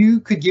you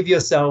could give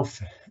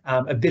yourself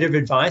a bit of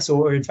advice,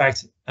 or in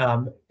fact,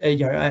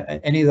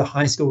 any of the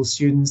high school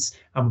students,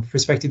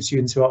 prospective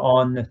students who are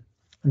on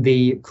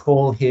the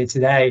call here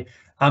today,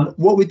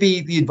 what would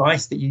be the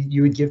advice that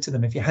you would give to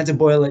them if you had to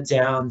boil it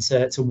down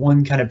to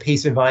one kind of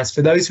piece of advice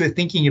for those who are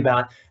thinking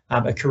about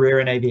a career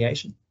in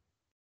aviation?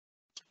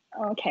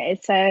 Okay,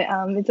 so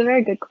it's a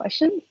very good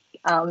question.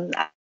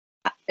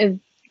 If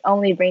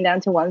only bring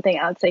down to one thing,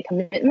 I would say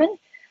commitment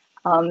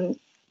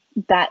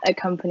that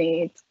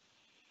accompanied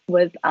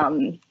with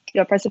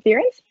your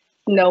perseverance.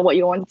 Know what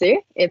you want to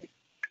do. If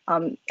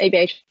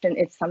aviation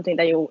is something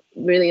that you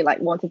really like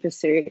want to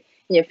pursue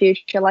in your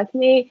future, like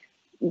me,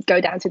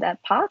 go down to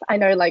that path. I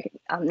know like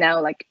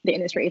now like the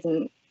industry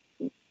isn't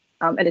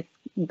at its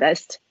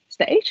best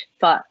stage,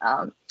 but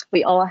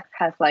we all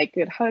have like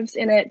good hopes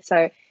in it.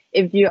 So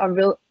if you are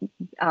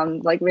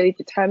really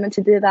determined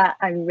to do that,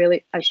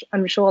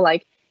 I'm sure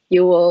like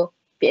you will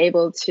be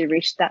able to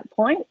reach that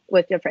point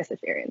with your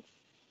perseverance.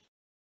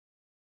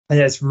 And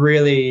that's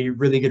really,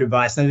 really good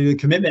advice. And the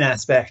commitment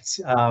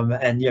aspect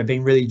and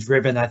being really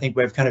driven, I think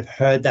we've kind of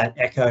heard that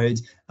echoed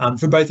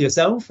for both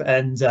yourself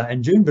and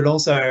June, but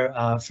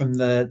also from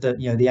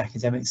the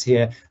academics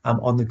here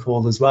on the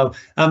call as well.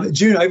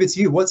 June, over to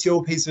you. What's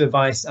your piece of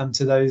advice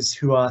to those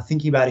who are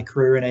thinking about a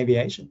career in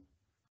aviation?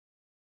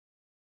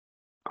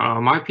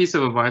 My piece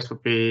of advice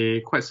would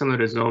be quite similar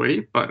to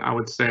Zoe, but I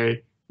would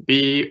say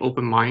be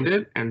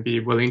open-minded and be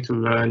willing to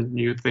learn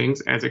new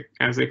things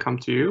as they come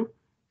to you.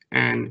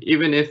 And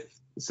even if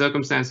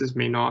circumstances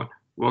may not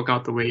work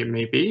out the way it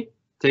may be,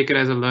 take it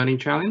as a learning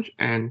challenge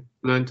and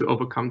learn to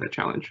overcome that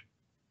challenge.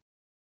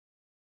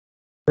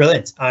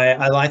 Brilliant.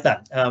 I like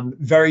that.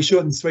 Very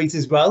short and sweet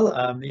as well.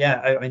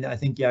 I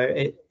think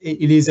it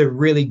is a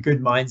really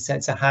good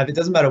mindset to have. It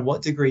doesn't matter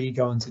what degree you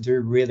go on to do,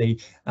 really.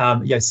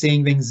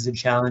 Seeing things as a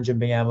challenge and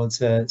being able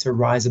to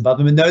rise above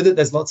them and know that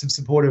there's lots of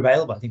support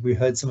available. I think we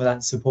heard some of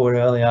that support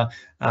earlier,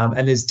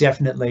 and there's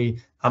definitely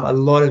a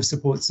lot of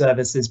support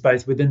services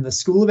both within the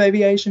School of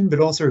Aviation but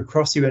also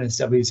across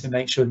UNSW to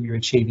make sure that you're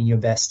achieving your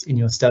best in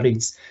your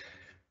studies.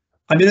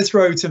 I'm going to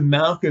throw to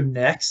Malcolm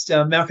next.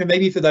 Malcolm,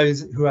 maybe for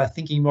those who are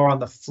thinking more on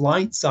the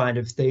flight side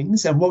of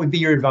things, and what would be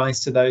your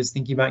advice to those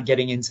thinking about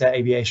getting into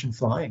aviation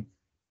flying?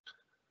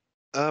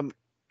 I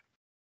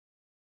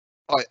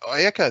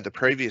echo the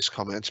previous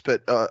comments,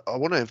 but I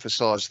want to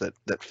emphasise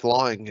that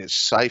flying is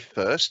safe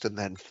first and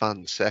then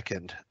fun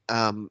second.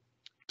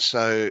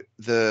 So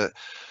the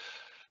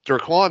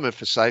requirement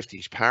for safety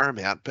is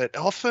paramount, but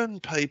often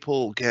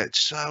people get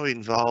so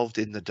involved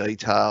in the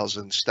details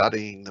and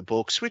studying the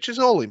books, which is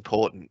all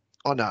important.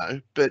 I know,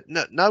 but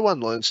no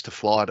one learns to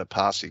fly to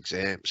pass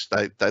exams.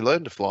 They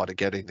learn to fly to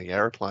get in the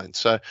aeroplane.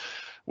 So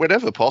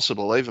whenever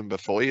possible, even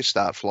before you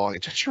start flying,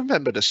 just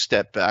remember to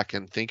step back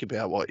and think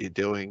about what you're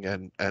doing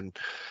and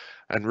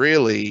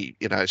really,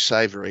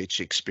 savor each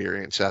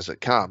experience as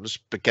it comes,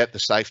 but get the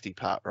safety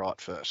part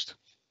right first.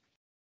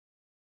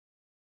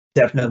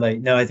 Definitely.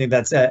 No, I think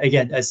that's,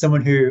 again, as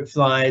someone who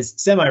flies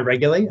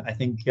semi-regularly, I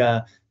think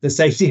the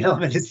safety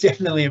element is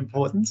definitely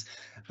important.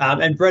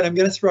 And Brett, I'm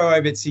going to throw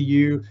over to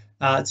you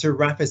to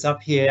wrap us up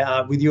here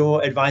with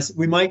your advice.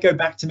 We might go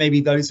back to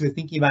maybe those who are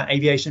thinking about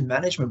aviation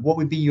management. What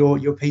would be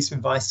your piece of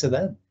advice to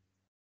them?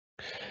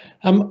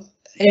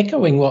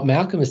 Echoing what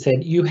Malcolm has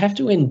said, you have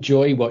to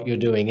enjoy what you're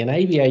doing, and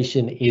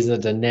aviation is a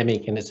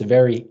dynamic and it's a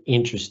very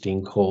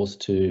interesting course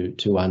to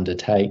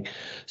undertake.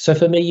 So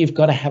for me, you've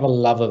got to have a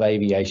love of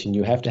aviation.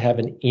 You have to have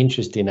an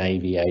interest in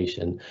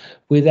aviation.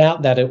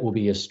 Without that, it will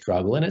be a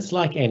struggle, and it's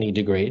like any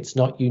degree. It's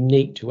not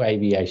unique to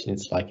aviation.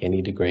 It's like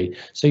any degree.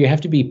 So you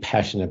have to be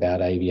passionate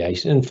about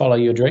aviation and follow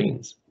your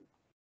dreams.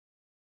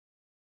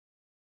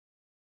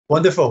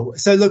 Wonderful.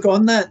 So look,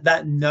 on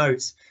that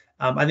note,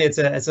 I think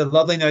it's a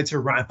lovely note to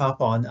wrap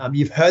up on.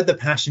 You've heard the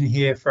passion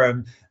here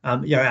from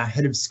our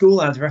head of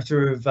school, our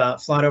director of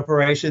flight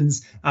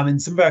operations,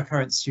 and some of our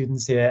current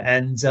students here.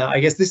 And I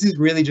guess this is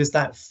really just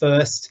that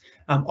first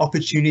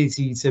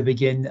opportunity to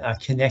begin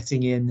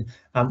connecting in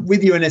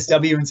with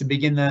UNSW and to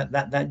begin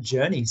that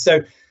journey. So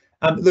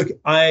look,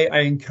 I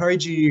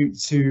encourage you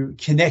to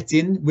connect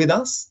in with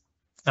us.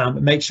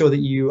 Make sure that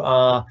you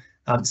are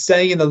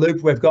staying in the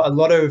loop. We've got a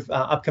lot of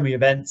upcoming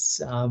events.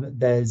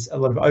 There's a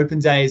lot of open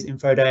days,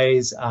 info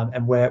days,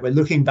 and we're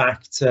looking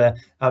back to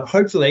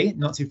hopefully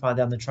not too far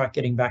down the track,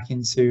 getting back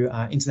into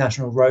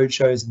international road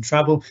shows and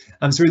travel.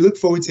 So we look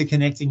forward to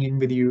connecting in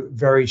with you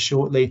very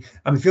shortly.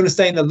 If you want to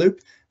stay in the loop,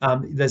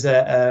 there's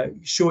a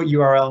short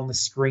URL on the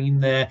screen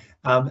there,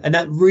 and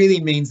that really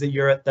means that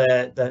you're at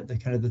the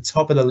kind of the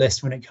top of the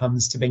list when it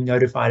comes to being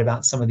notified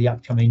about some of the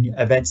upcoming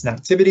events and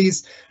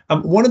activities.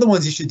 One of the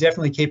ones you should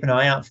definitely keep an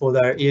eye out for,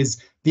 though,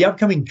 is the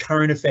upcoming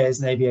Current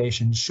Affairs in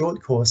Aviation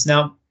short course.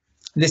 Now,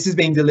 this is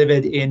being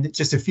delivered in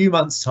just a few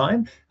months'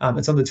 time.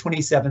 It's on the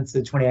 27th to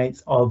the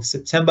 28th of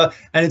September,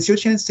 and it's your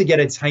chance to get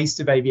a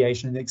taste of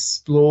aviation and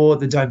explore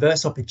the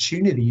diverse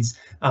opportunities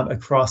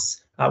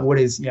across what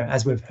is,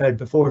 as we've heard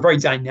before, a very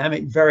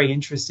dynamic, very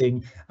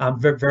interesting,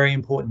 very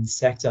important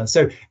sector.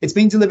 So it's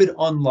being delivered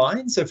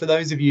online. So for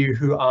those of you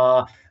who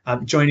are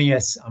joining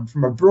us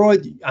from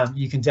abroad,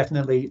 you can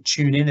definitely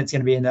tune in. It's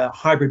going to be in a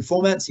hybrid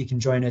format, so you can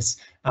join us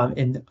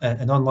in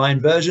an online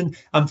version.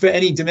 For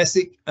any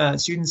domestic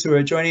students who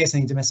are joining us,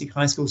 any domestic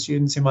high school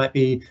students who might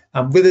be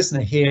with us and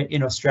are here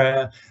in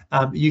Australia,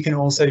 you can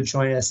also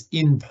join us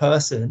in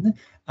person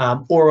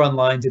or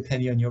online,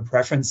 depending on your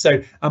preference.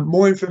 So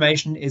more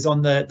information is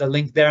on the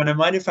link there. And I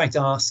might, in fact,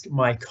 ask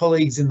my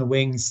colleagues in the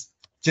wings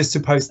just to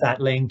post that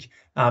link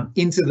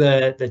into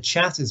the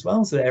chat as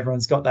well, so that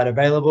everyone's got that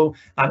available.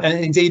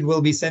 And indeed,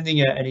 we'll be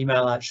sending an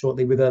email out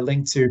shortly with a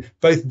link to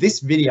both this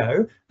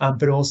video,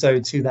 but also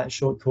to that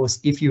short course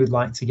if you would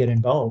like to get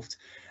involved.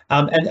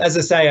 And as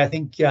I say, I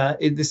think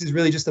this is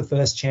really just the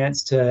first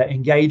chance to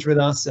engage with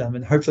us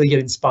and hopefully get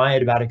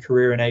inspired about a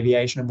career in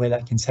aviation and where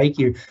that can take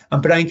you.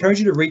 But I encourage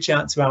you to reach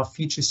out to our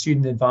future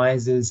student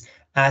advisors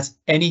at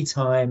any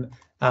time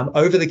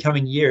over the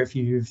coming year if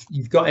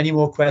you've got any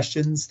more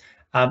questions.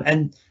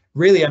 And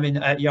really, I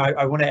mean,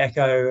 I want to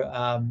echo,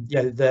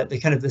 the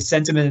kind of the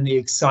sentiment and the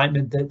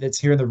excitement that's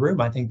here in the room.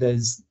 I think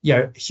there's,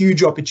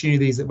 huge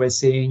opportunities that we're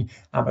seeing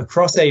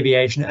across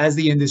aviation as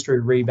the industry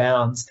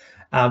rebounds.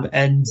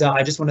 And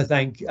I just want to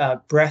thank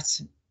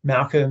Brett,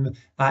 Malcolm,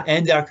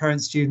 and our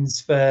current students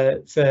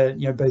for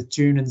both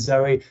June and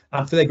Zoe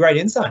for their great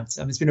insights.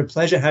 It's been a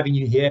pleasure having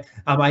you here.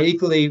 I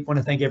equally want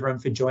to thank everyone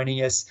for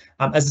joining us.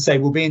 As I say,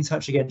 we'll be in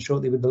touch again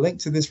shortly with the link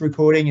to this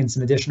recording and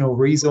some additional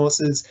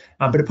resources.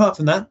 But apart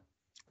from that,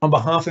 on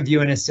behalf of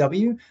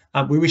UNSW,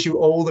 we wish you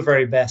all the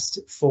very best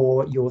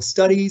for your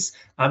studies,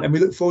 and we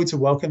look forward to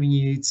welcoming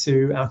you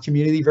to our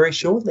community very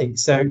shortly.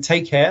 So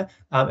take care,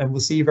 and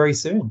we'll see you very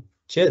soon.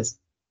 Cheers.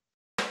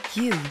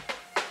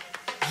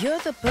 You're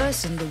the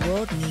person the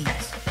world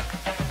needs.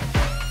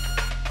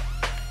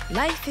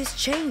 Life is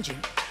changing,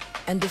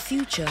 and the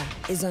future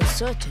is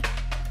uncertain.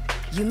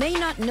 You may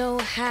not know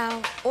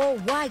how or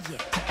why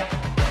yet,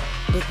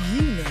 but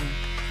you know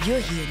you're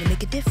here to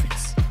make a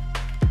difference.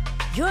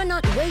 You're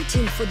not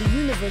waiting for the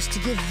universe to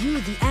give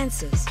you the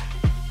answers.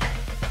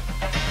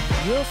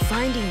 You're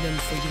finding them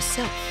for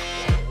yourself.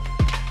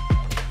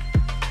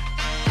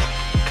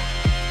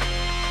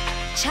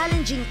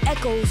 Challenging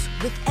echoes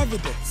with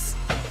evidence.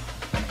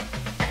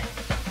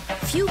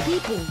 Few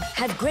people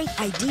have great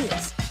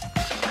ideas.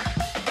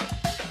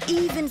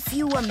 Even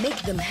fewer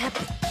make them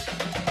happen.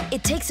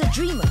 It takes a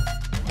dreamer,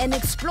 an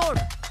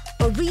explorer,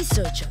 a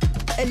researcher,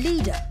 a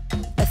leader,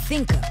 a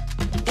thinker.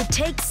 It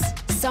takes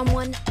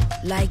someone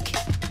like